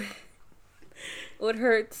 no. Oh, it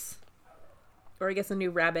hurts. Or I guess a new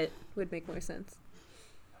rabbit would make more sense.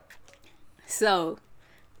 So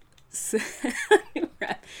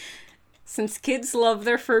since kids love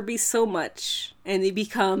their Furbies so much, and they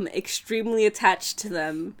become extremely attached to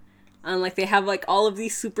them, like they have like all of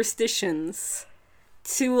these superstitions,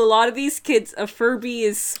 to a lot of these kids, a Furby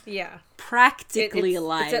is practically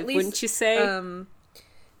alive, it's at least, wouldn't you say?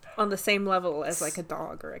 On the same level as like a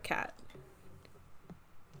dog or a cat.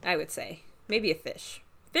 I would say. Maybe a fish.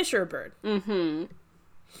 Fish or a bird. Mm-hmm.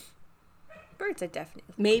 Birds, I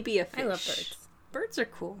definitely. Maybe a fish. I love birds. Birds are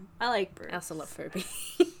cool. I like birds. I also love Furby.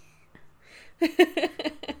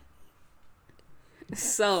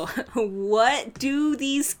 So, what do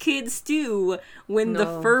these kids do when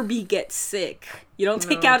the Furby gets sick? You don't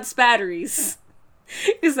take out its batteries.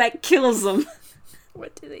 Because that kills them.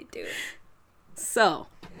 What do they do? So,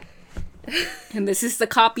 and this is the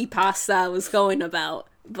copy pasta I was going about,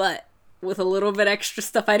 but with a little bit extra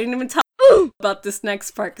stuff. I didn't even tell about this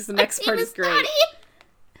next part, because the next part is great.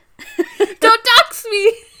 Don't dox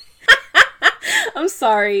me! I'm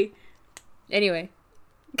sorry. Anyway,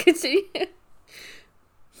 continue.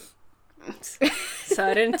 So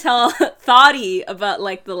I didn't tell Thoughty about,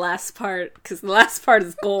 like, the last part, because the last part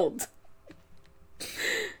is gold.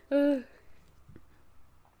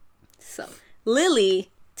 So,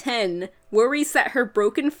 Lily, 10, worries that her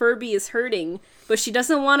broken Furby is hurting, but she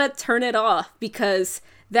doesn't want to turn it off, because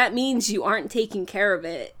that means you aren't taking care of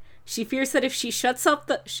it. She fears that if she shuts off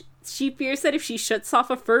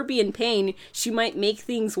a Furby in pain, she might make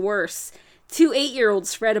things worse. 2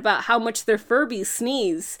 8-year-olds read about how much their Furbies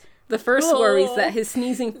sneeze. The first worries that his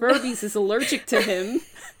sneezing Furbies is allergic to him.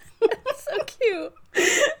 That's so cute.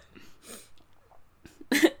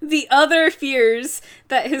 The other fears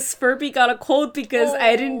that his Furby got a cold because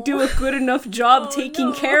I didn't do a good enough job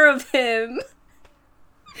taking care of him.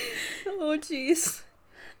 Oh, jeez.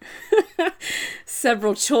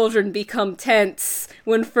 Several children become tense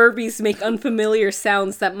when Furbies make unfamiliar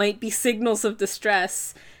sounds that might be signals of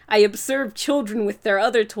distress. I observe children with their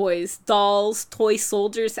other toys, dolls, toy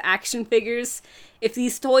soldiers, action figures. If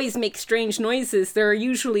these toys make strange noises, they're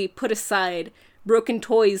usually put aside. Broken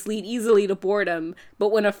toys lead easily to boredom,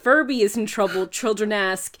 but when a Furby is in trouble, children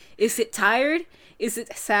ask, is it tired? Is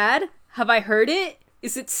it sad? Have I hurt it?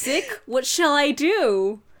 Is it sick? What shall I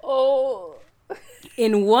do? Oh.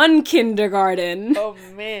 In one kindergarten. Oh,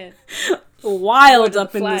 man. Wild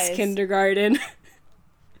up in this kindergarten.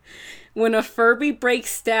 When a Furby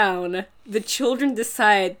breaks down, the children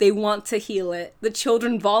decide they want to heal it. The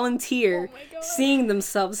children volunteer, seeing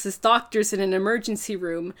themselves as doctors in an emergency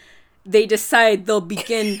room. They decide they'll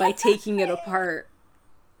begin by taking it apart.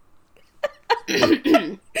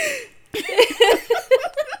 It's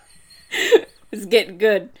getting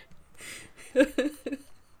good.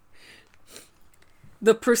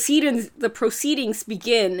 The proceedings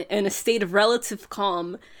begin in a state of relative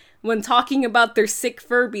calm. When talking about their sick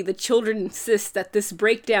Furby, the children insist that this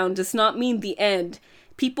breakdown does not mean the end.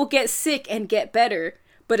 People get sick and get better,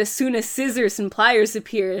 but as soon as scissors and pliers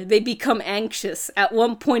appear, they become anxious. At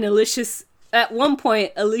one point, Alicia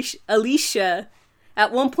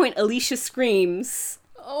screams,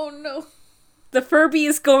 "Oh no. The Furby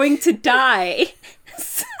is going to die."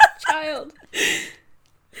 Child.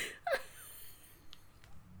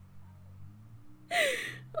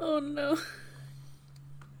 Oh no.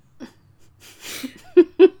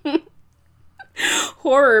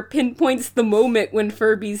 Horror pinpoints the moment when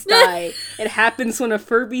Furbies die. It happens when a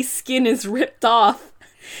Furby's skin is ripped off.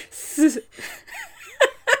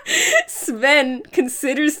 Sven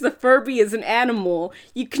considers the Furby as an animal.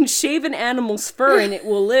 You can shave an animal's fur and it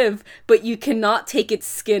will live, but you cannot take its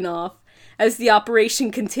skin off. As the operation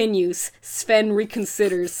continues, Sven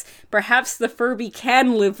reconsiders. Perhaps the Furby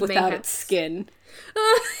can live without its skin.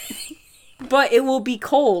 But it will be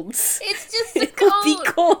cold. It's just a It code. will be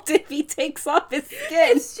cold if he takes off his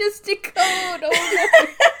skin. It's just a code. Oh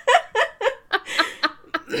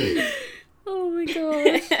no. Oh my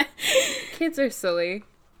gosh. Kids are silly.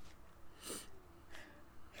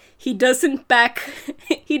 He doesn't back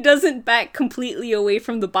completely away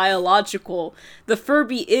from the biological. The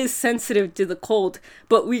Furby is sensitive to the cold,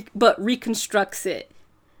 but reconstructs it.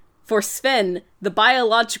 For Sven, the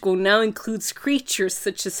biological now includes creatures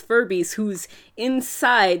such as Furbies whose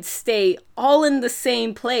insides stay all in the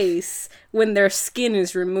same place when their skin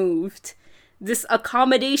is removed. This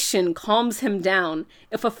accommodation calms him down.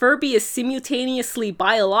 If a Furby is simultaneously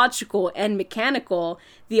biological and mechanical,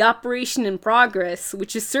 the operation in progress,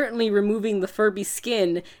 which is certainly removing the Furby's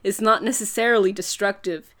skin, is not necessarily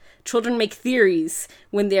destructive. Children make theories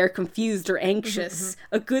when they are confused or anxious.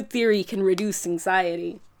 A good theory can reduce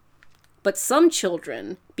anxiety. But some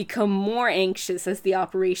children become more anxious as the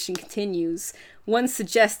operation continues. One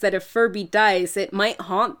suggests that if Furby dies, it might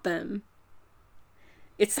haunt them.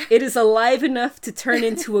 It is alive enough to turn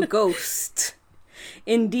into a ghost.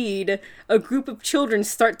 Indeed, a group of children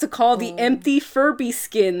start to call the empty Furby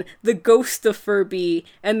skin the ghost of Furby,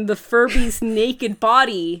 and the Furby's naked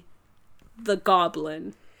body the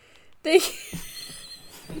goblin. Thank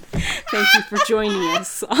you for joining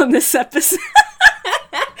us on this episode.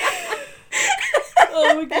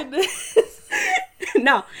 Oh my goodness.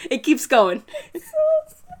 No, it keeps going.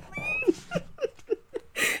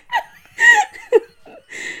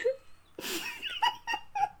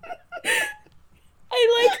 I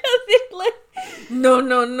like how they like.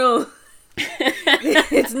 No.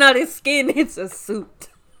 It's not a skin, it's a suit.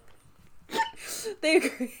 They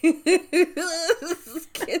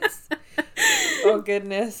kids. Oh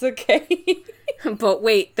goodness, okay. But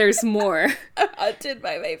wait, there's more. I'm haunted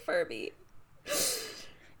by my Furby.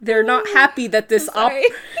 They're not happy that this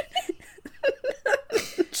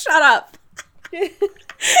Shut up.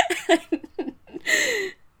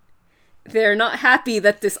 They're not happy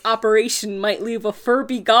that this operation might leave a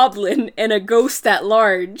Furby goblin and a ghost at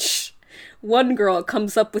large. One girl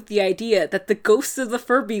comes up with the idea that the ghost of the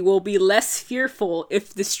Furby will be less fearful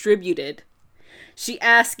if distributed. She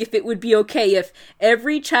asked if it would be okay if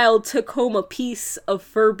every child took home a piece of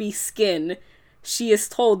Furby skin. She is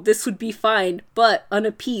told this would be fine, but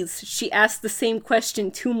unappeased, she asked the same question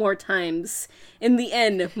 2 more times. In the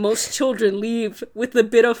end, most children leave with a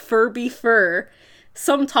bit of Furby fur.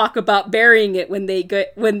 Some talk about burying it when they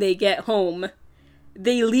get home.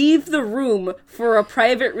 They leave the room for a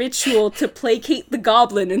private ritual to placate the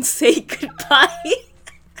goblin and say goodbye.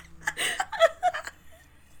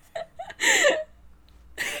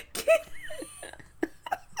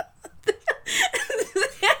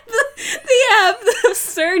 They have the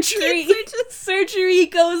surgery. Surgery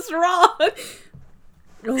goes wrong.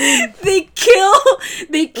 Oh. They kill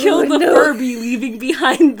the Furby, leaving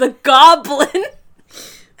behind the goblin.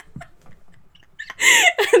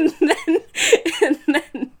 and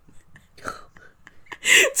then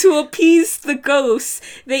to appease the ghosts,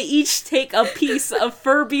 they each take a piece of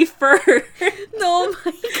Furby fur. Oh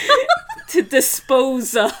my god. To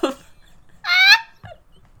dispose of.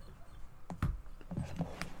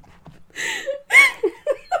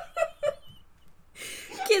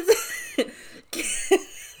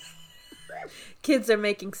 Kids are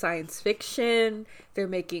making science fiction. They're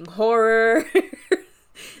making horror.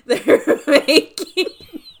 They're making...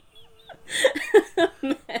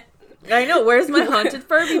 I know, where's my haunted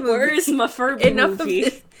Furby movie? Where's my Furby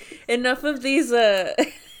movie? Enough of these,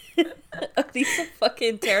 of these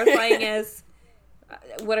fucking terrifying ass...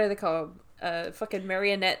 what are they called? Fucking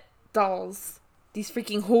marionette dolls. These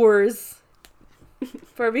freaking whores.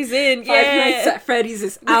 Furby's in, yeah! Five Nights at Freddy's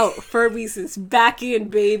is out. Furby's is back in,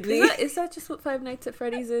 baby. Is that just what Five Nights at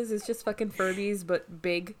Freddy's is? It's just fucking Furbies, but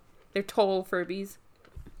big. They're tall Furbies.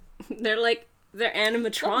 They're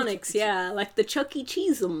animatronics, yeah. Like the Chuck E.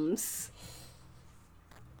 Cheese'ems.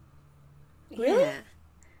 Really? Yeah.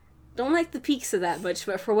 Don't like the pizza that much,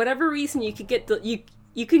 but for whatever reason, you could get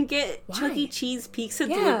you can get Why? Chuck E. Cheese pizza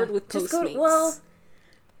delivered with Postmates. Well...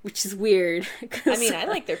 Which is weird. I mean, I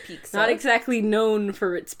like their pizza. Not exactly known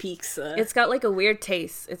for its pizza. It's got like a weird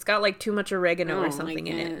taste. It's got like too much oregano or something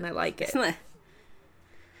in it, and I like it. It's not...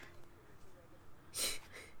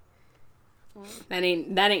 That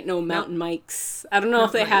ain't no Mountain Mike's. I don't know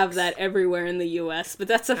if they have that everywhere in the U.S., but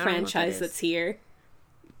that's a franchise that's here.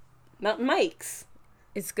 Mountain Mike's.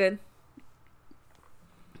 It's good.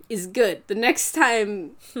 Is good. The next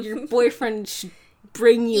time your boyfriend should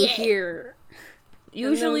bring you here...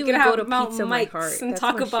 Usually we go to Pizza My Heart and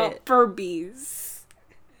talk about Furbies.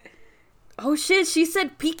 Oh shit, she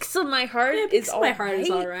said Pizza My Heart is all right. Pizza My Heart is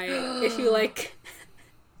alright. If you like...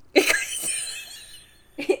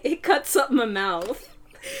 It cuts up my mouth.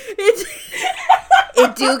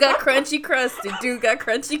 It do got crunchy crust. It do got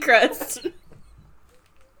crunchy crust.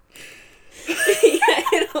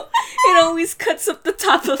 It always cuts up the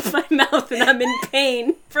top of my mouth and I'm in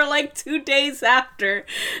pain for like 2 days after.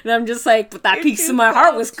 And I'm just like, but that Pizza My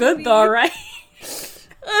Heart was good though, right?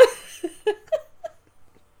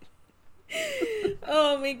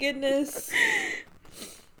 Oh my goodness.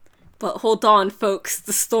 But hold on, folks.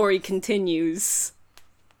 The story continues.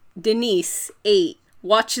 Denise, 8,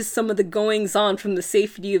 watches some of the goings-on from the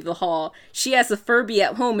safety of the hall. She has a Furby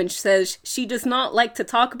at home and says she does not like to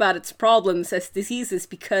talk about its problems as diseases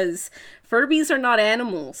because Furbies are not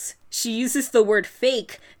animals. She uses the word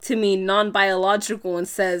fake to mean non-biological and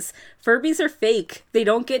says, Furbies are fake, they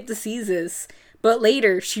don't get diseases. But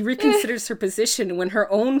later, she reconsiders her position when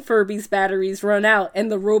her own Furby's batteries run out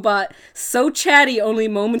and the robot, so chatty only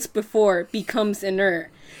moments before, becomes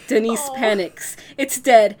inert. Denise panics. It's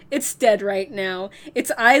dead. It's dead right now.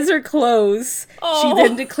 Its eyes are closed. She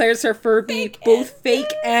then declares her Furby both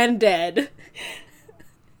fake and dead.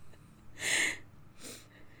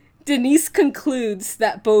 Denise concludes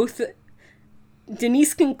that both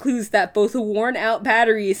worn-out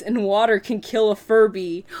batteries and water can kill a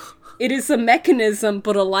Furby. It is a mechanism,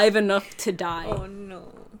 but alive enough to die. Oh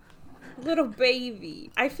no. Little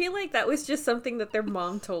baby. I feel like that was just something that their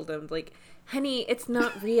mom told them. Like, honey, it's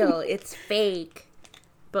not real. It's fake.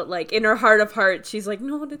 But, like, in her heart of hearts, she's like,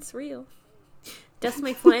 no, that's real. That's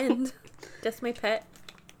my friend. That's my pet.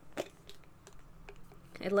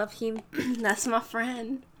 I love him. That's my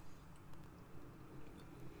friend.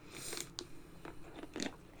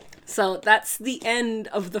 So, that's the end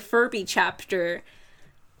of the Furby chapter.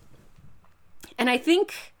 And I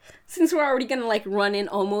think, since we're already gonna, like, run in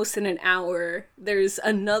almost in an hour, there's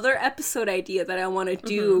another episode idea that I want to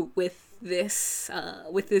do with this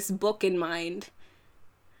book in mind.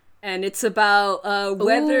 And it's about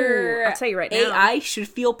whether I'll tell you right now. AI should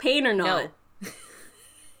feel pain or not. No.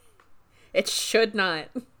 It should not.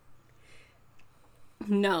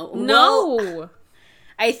 No. No! Well,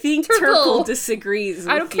 I think Turkle disagrees with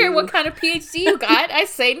I don't care you. what kind of PhD you got. I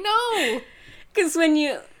say no! Because when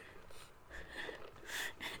you...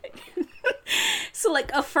 So,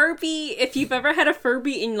 like, a Furby, if you've ever had a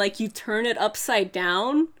Furby and, like, you turn it upside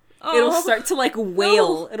down... It'll start to, like,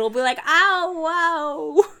 wail. No. It'll be like,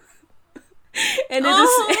 ow, wow. And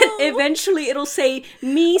eventually it'll say,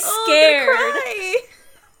 me scared. Oh,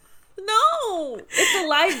 no! It's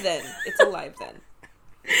alive then. It's alive then.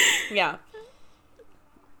 Yeah.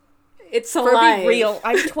 It's alive. Furby real.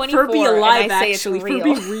 I'm 24 Furby alive, and I say actually.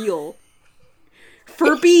 it's real.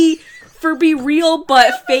 Furby real. Furby real,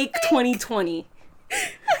 but fake 2020.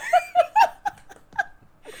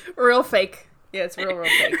 Real fake. Yeah, it's real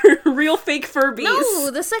fake. Real fake Furbies.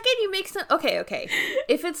 No, the second you make some... Okay.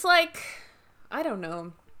 If it's like... I don't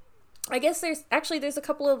know. I guess there's a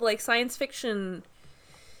couple of like science fiction...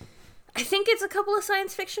 I think it's a couple of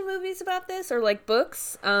science fiction movies about this, or like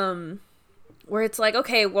books, where it's like,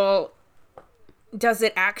 okay, well, does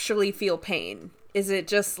it actually feel pain? Is it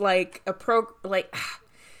just like they're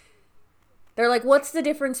like, what's the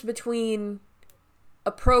difference between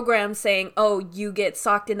a program saying, oh, you get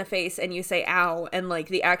socked in the face and you say ow, and like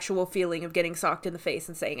the actual feeling of getting socked in the face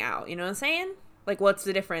and saying ow? You know what I'm saying? Like, what's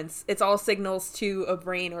the difference? It's all signals to a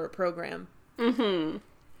brain or a program. Mm-hmm.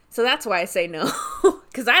 So that's why I say no.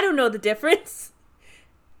 Because I don't know the difference.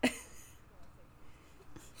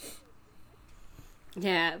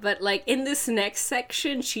 Yeah, but like in this next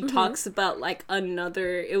section, she talks about like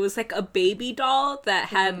it was like a baby doll that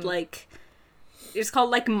had like, it's called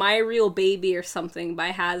like My Real Baby or something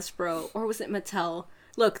by Hasbro. Or was it Mattel?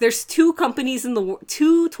 Look, there's two toy companies in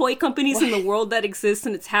the world that exist,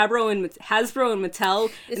 and it's Hasbro and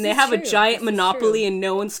Mattel, and they have a giant monopoly, and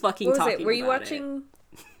no one's fucking talking about it. Were you watching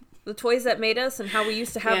The Toys That Made Us, and how we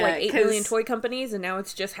used to have like 8 million toy companies, and now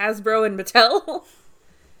it's just Hasbro and Mattel?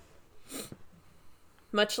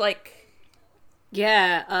 Much like...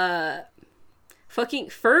 Yeah, fucking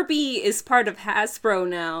Furby is part of Hasbro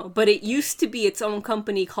now, but it used to be its own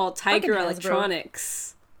company called Tiger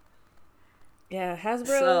Electronics. Yeah,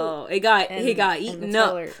 Hasbro. So it got eaten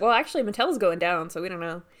up. Well, actually, Mattel's going down, so we don't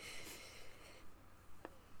know.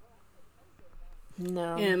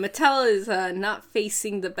 No. Yeah, Mattel is not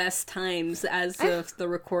facing the best times as of the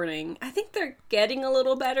recording. I think they're getting a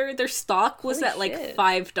little better. Their stock was at like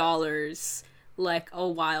 $5 like a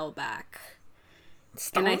while back.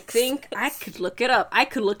 Stonks? And I think I could look it up. I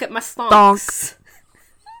could look at my stonks.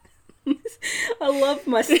 I love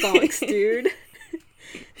my stonks, dude.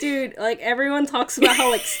 Dude, like, everyone talks about how,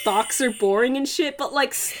 like, stocks are boring and shit, but,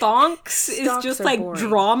 like, stonks is just, like, boring.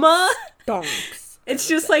 Drama. Stonks. It's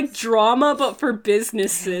just, like, drama, but for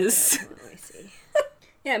businesses.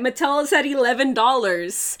 Yeah, Mattel is at $11.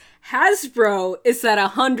 Hasbro is at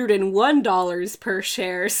 $101 per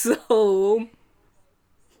share, so...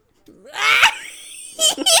 I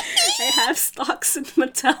have stocks in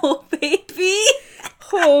Mattel, baby!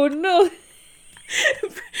 Oh, no.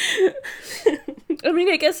 I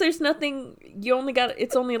mean, I guess there's nothing.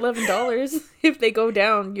 It's only $11. If they go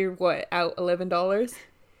down, you're out $11?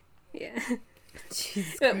 Yeah.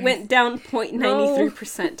 It went down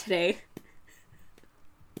 0.93% today.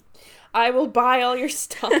 I will buy all your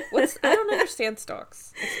stock. I don't understand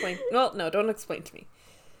stocks. Explain. Well, no, don't explain to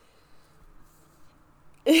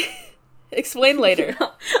me. Explain later.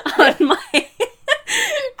 On my...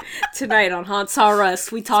 Tonight on Haunts R Us,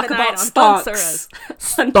 we talk about stocks.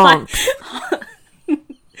 Stonks.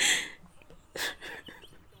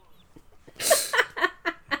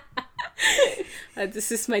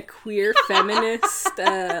 This is my queer, feminist,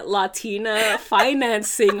 Latina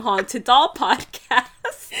financing haunted doll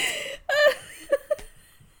podcast.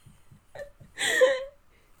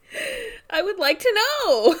 I would like to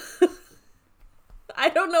know. I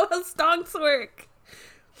don't know how stonks work.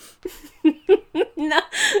 No.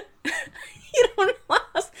 You don't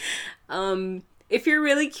know. If you're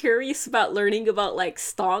really curious about learning about like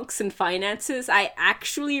stonks and finances, I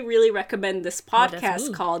actually really recommend this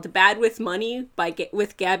podcast called Bad with Money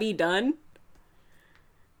with Gabby Dunn.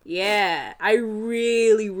 Yeah, I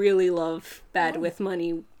really, really love Bad with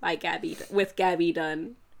Money by Gabby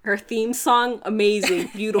Dunn. Her theme song, amazing,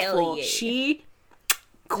 beautiful. Yeah. She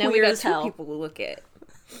queer now we got as hell. 2 people to look at.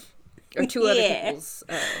 Or 2 other people's,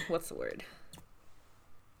 what's the word?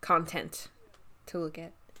 Content to look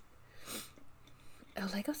at. Oh,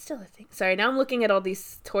 Lego's still a thing. Sorry, now I'm looking at all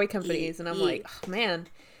these toy companies, and I'm like, oh, man,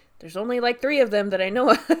 there's only like 3 of them that I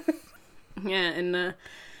know of. Yeah, and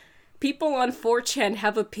people on 4chan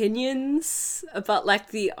have opinions about like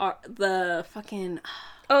the fucking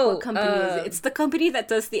what company is it? It's the company that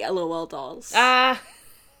does the LOL dolls. I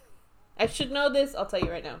should know this. I'll tell you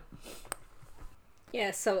right now.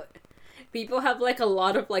 Yeah, so people have like a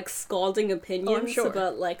lot of like scalding opinions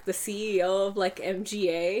about like the CEO of like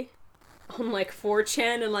MGA on like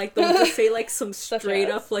 4chan, and like they'll just say like some straight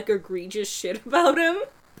up like egregious shit about him.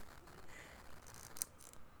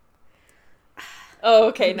 Oh,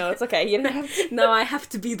 okay. No, it's okay. You didn't have to. No, I have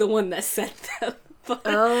to be the one that said them. But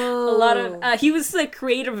Oh. a lot of he was the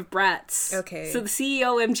creator of Bratz. Okay. So the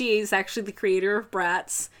CEO MGA is actually the creator of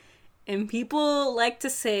Bratz. And people like to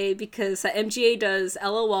say, because MGA does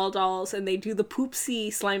LOL dolls and they do the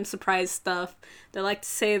Poopsie slime surprise stuff, they like to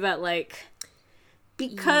say that, like,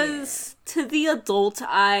 because to the adult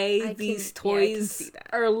eye, these toys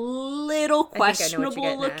are a little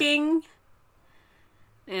questionable looking.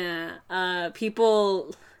 Yeah,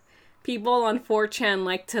 people on 4chan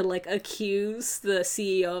like to, like, accuse the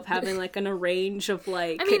CEO of having, like, an arrange of,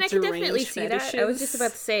 like, I mean, I can definitely fetishes. see that. I was just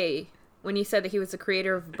about to say, when you said that he was the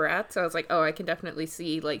creator of Bratz, I was like, oh, I can definitely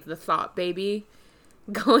see, like, the thought baby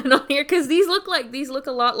going on here, because these look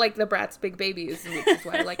a lot like the Bratz big babies, which is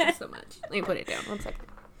why I like them so much. Let me put it down. 1 second.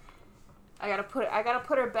 I gotta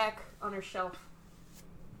put her back on her shelf.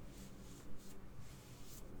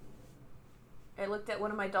 I looked at one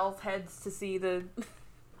of my doll's heads to see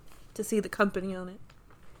the company on it.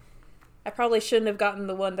 I probably shouldn't have gotten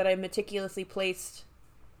the one that I meticulously placed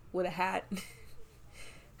with a hat.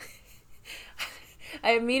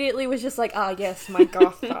 I immediately was just like, ah, yes, my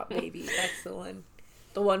goth top baby. That's the one.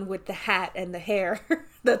 The one with the hat and the hair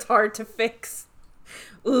that's hard to fix.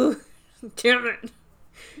 Ooh, damn it.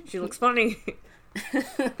 She looks funny.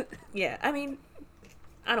 Yeah, I mean,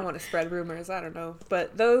 I don't want to spread rumors, I don't know.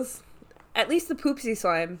 But those, at least the Poopsie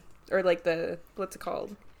slime, or like the, what's it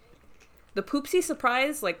called? The Poopsie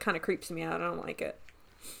surprise, like, kind of creeps me out. I don't like it.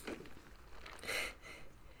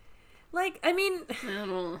 Like, I mean, I don't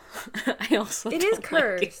know. I also it is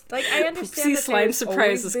cursed. Like, I understand that slime there's surprise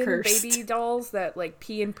always is been cursed. baby dolls that, like,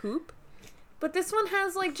 pee and poop, but this one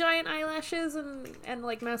has, like, giant eyelashes and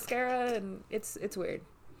like mascara, and it's weird.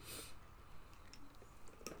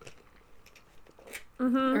 It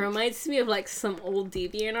reminds me of, like, some old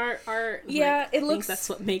DeviantArt art. Yeah, like, it I looks. think that's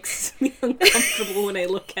what makes me uncomfortable when I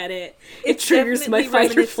look at it. It It's triggers my definitely fight or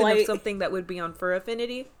reminiscent flight. of something that would be on Fur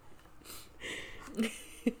Affinity.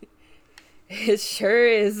 It sure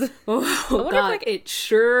is. Oh god, it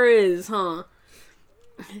sure is, huh?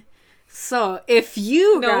 So, if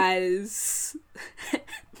you guys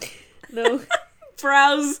No.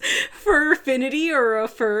 browse Fur Affinity or a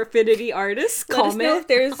Fur Affinity artist, Let us comment know if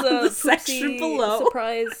there's on a the section below.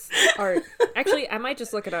 surprise art. Actually, I might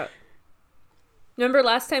just look it up. Remember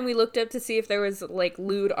last time we looked up to see if there was, like,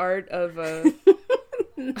 lewd art of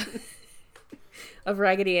of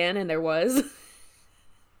Raggedy Ann, and there was.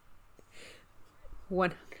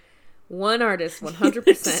 One artist, 100%.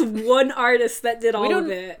 Just one artist that did all of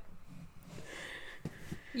it.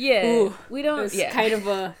 Yeah, Ooh, we don't. It was Yeah,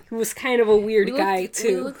 he was kind of a weird guy We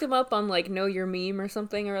too. looked him up on, like, Know Your Meme or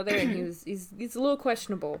something or other, and he's a little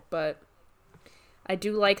questionable, but I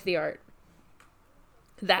do like the art.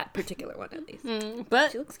 That particular one, at least.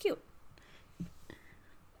 But She looks cute.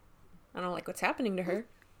 I don't like what's happening to her.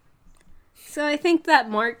 so I think that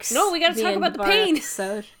marks. No, we gotta talk end about of the our pain.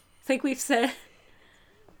 Episode. I think we've said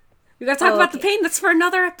we gotta talk about the pain. That's for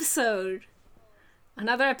another episode.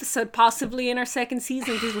 Another episode, possibly in our second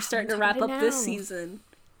season, because we're starting to wrap up this now. season.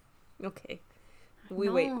 Okay.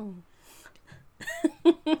 Wait. No.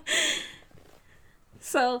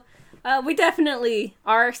 So, we definitely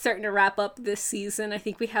are starting to wrap up this season. I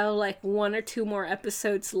think we have like 1 or 2 more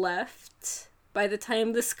episodes left. By the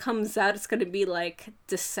time this comes out, it's going to be like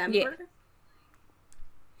December. Yeah.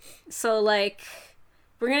 So, like,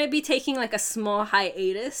 we're going to be taking like a small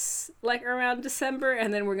hiatus like around December,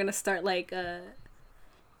 and then we're going to start like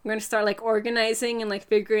organizing and like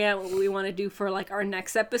figuring out what we want to do for like our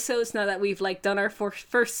next episodes now that we've like done our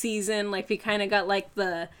first season. Like, we kind of got like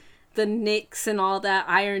the nicks and all that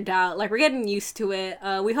ironed out. Like, we're getting used to it.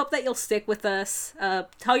 We hope that you'll stick with us.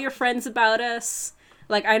 Tell your friends about us.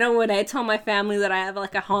 Like, I know when I tell my family that I have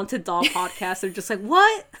like a haunted doll podcast, they're just like,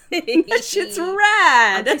 what? That shit's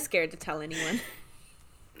rad. I'm too scared to tell anyone.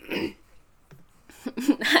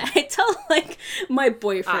 I tell like my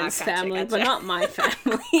boyfriend's family, but not my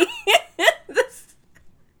family.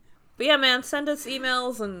 But yeah, man, send us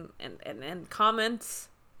emails and comments.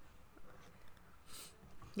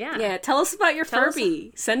 Yeah, tell us about your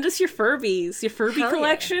Furby. Send us your Furbies, your Furby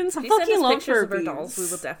collections. I If you send fucking us love pictures of our Furbies. dolls, we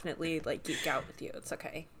will definitely like geek out with you. It's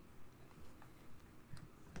okay.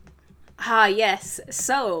 Ah, yes.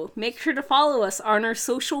 So, make sure to follow us on our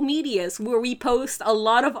social medias where we post a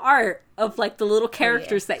lot of art of, like, the little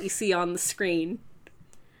characters that you see on the screen.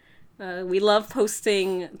 We love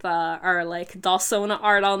posting our, like, Dollsona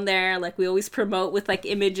art on there. Like, we always promote with, like,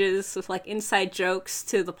 images with, like, inside jokes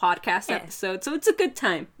to the podcast episode. So, it's a good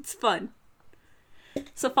time. It's fun.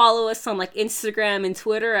 So, follow us on, like, Instagram and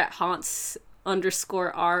Twitter at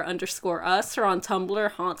haunt_r_us, or on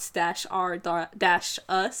Tumblr, haunts-r-us.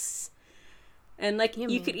 And like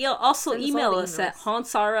you could also email us at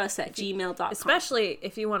hauntsrus@gmail.com. Especially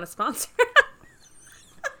if you want to sponsor.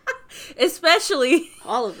 Especially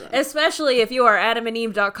all of them. Especially if you are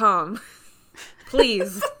adamandeve.com.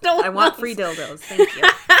 Please. I want free dildos. Thank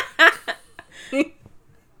you.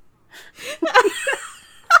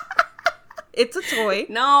 It's a toy.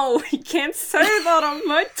 No, you can't say that on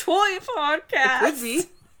my toy podcast. It could be.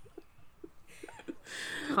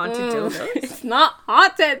 Haunted dildos. It's not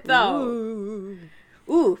haunted, though.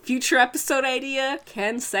 Ooh, future episode idea.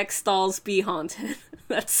 Can sex dolls be haunted?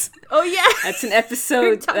 That's an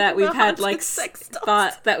episode that we've had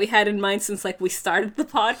thought that we had in mind since we started the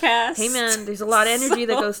podcast. Hey man, there's a lot of energy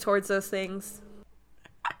that goes towards those things.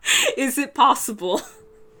 Is it possible?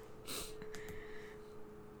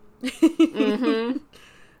 Mm-hmm.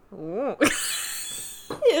 Oh,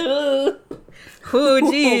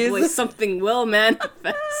 jeez. Oh boy, something will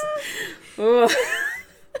manifest.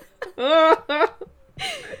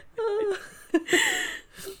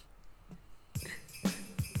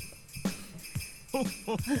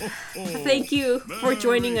 Thank you for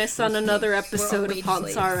joining us on another episode of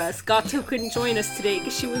Haunts R Us. Gato couldn't join us today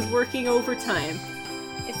because she was working overtime.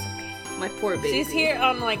 It's okay. My poor baby. She's here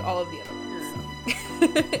on all of the other ones. So.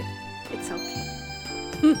 It's okay.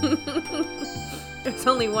 There's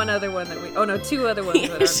only one other one that we... Oh no, two other ones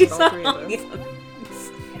that aren't She's all three of those.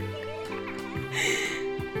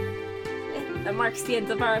 That marks the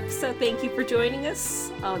end of our episode. Thank you for joining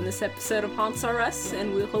us on this episode of Haunts R Us,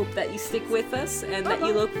 and we hope that you stick with us and that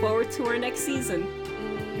you look forward to our next season.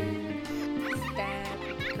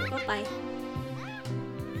 Bye-bye.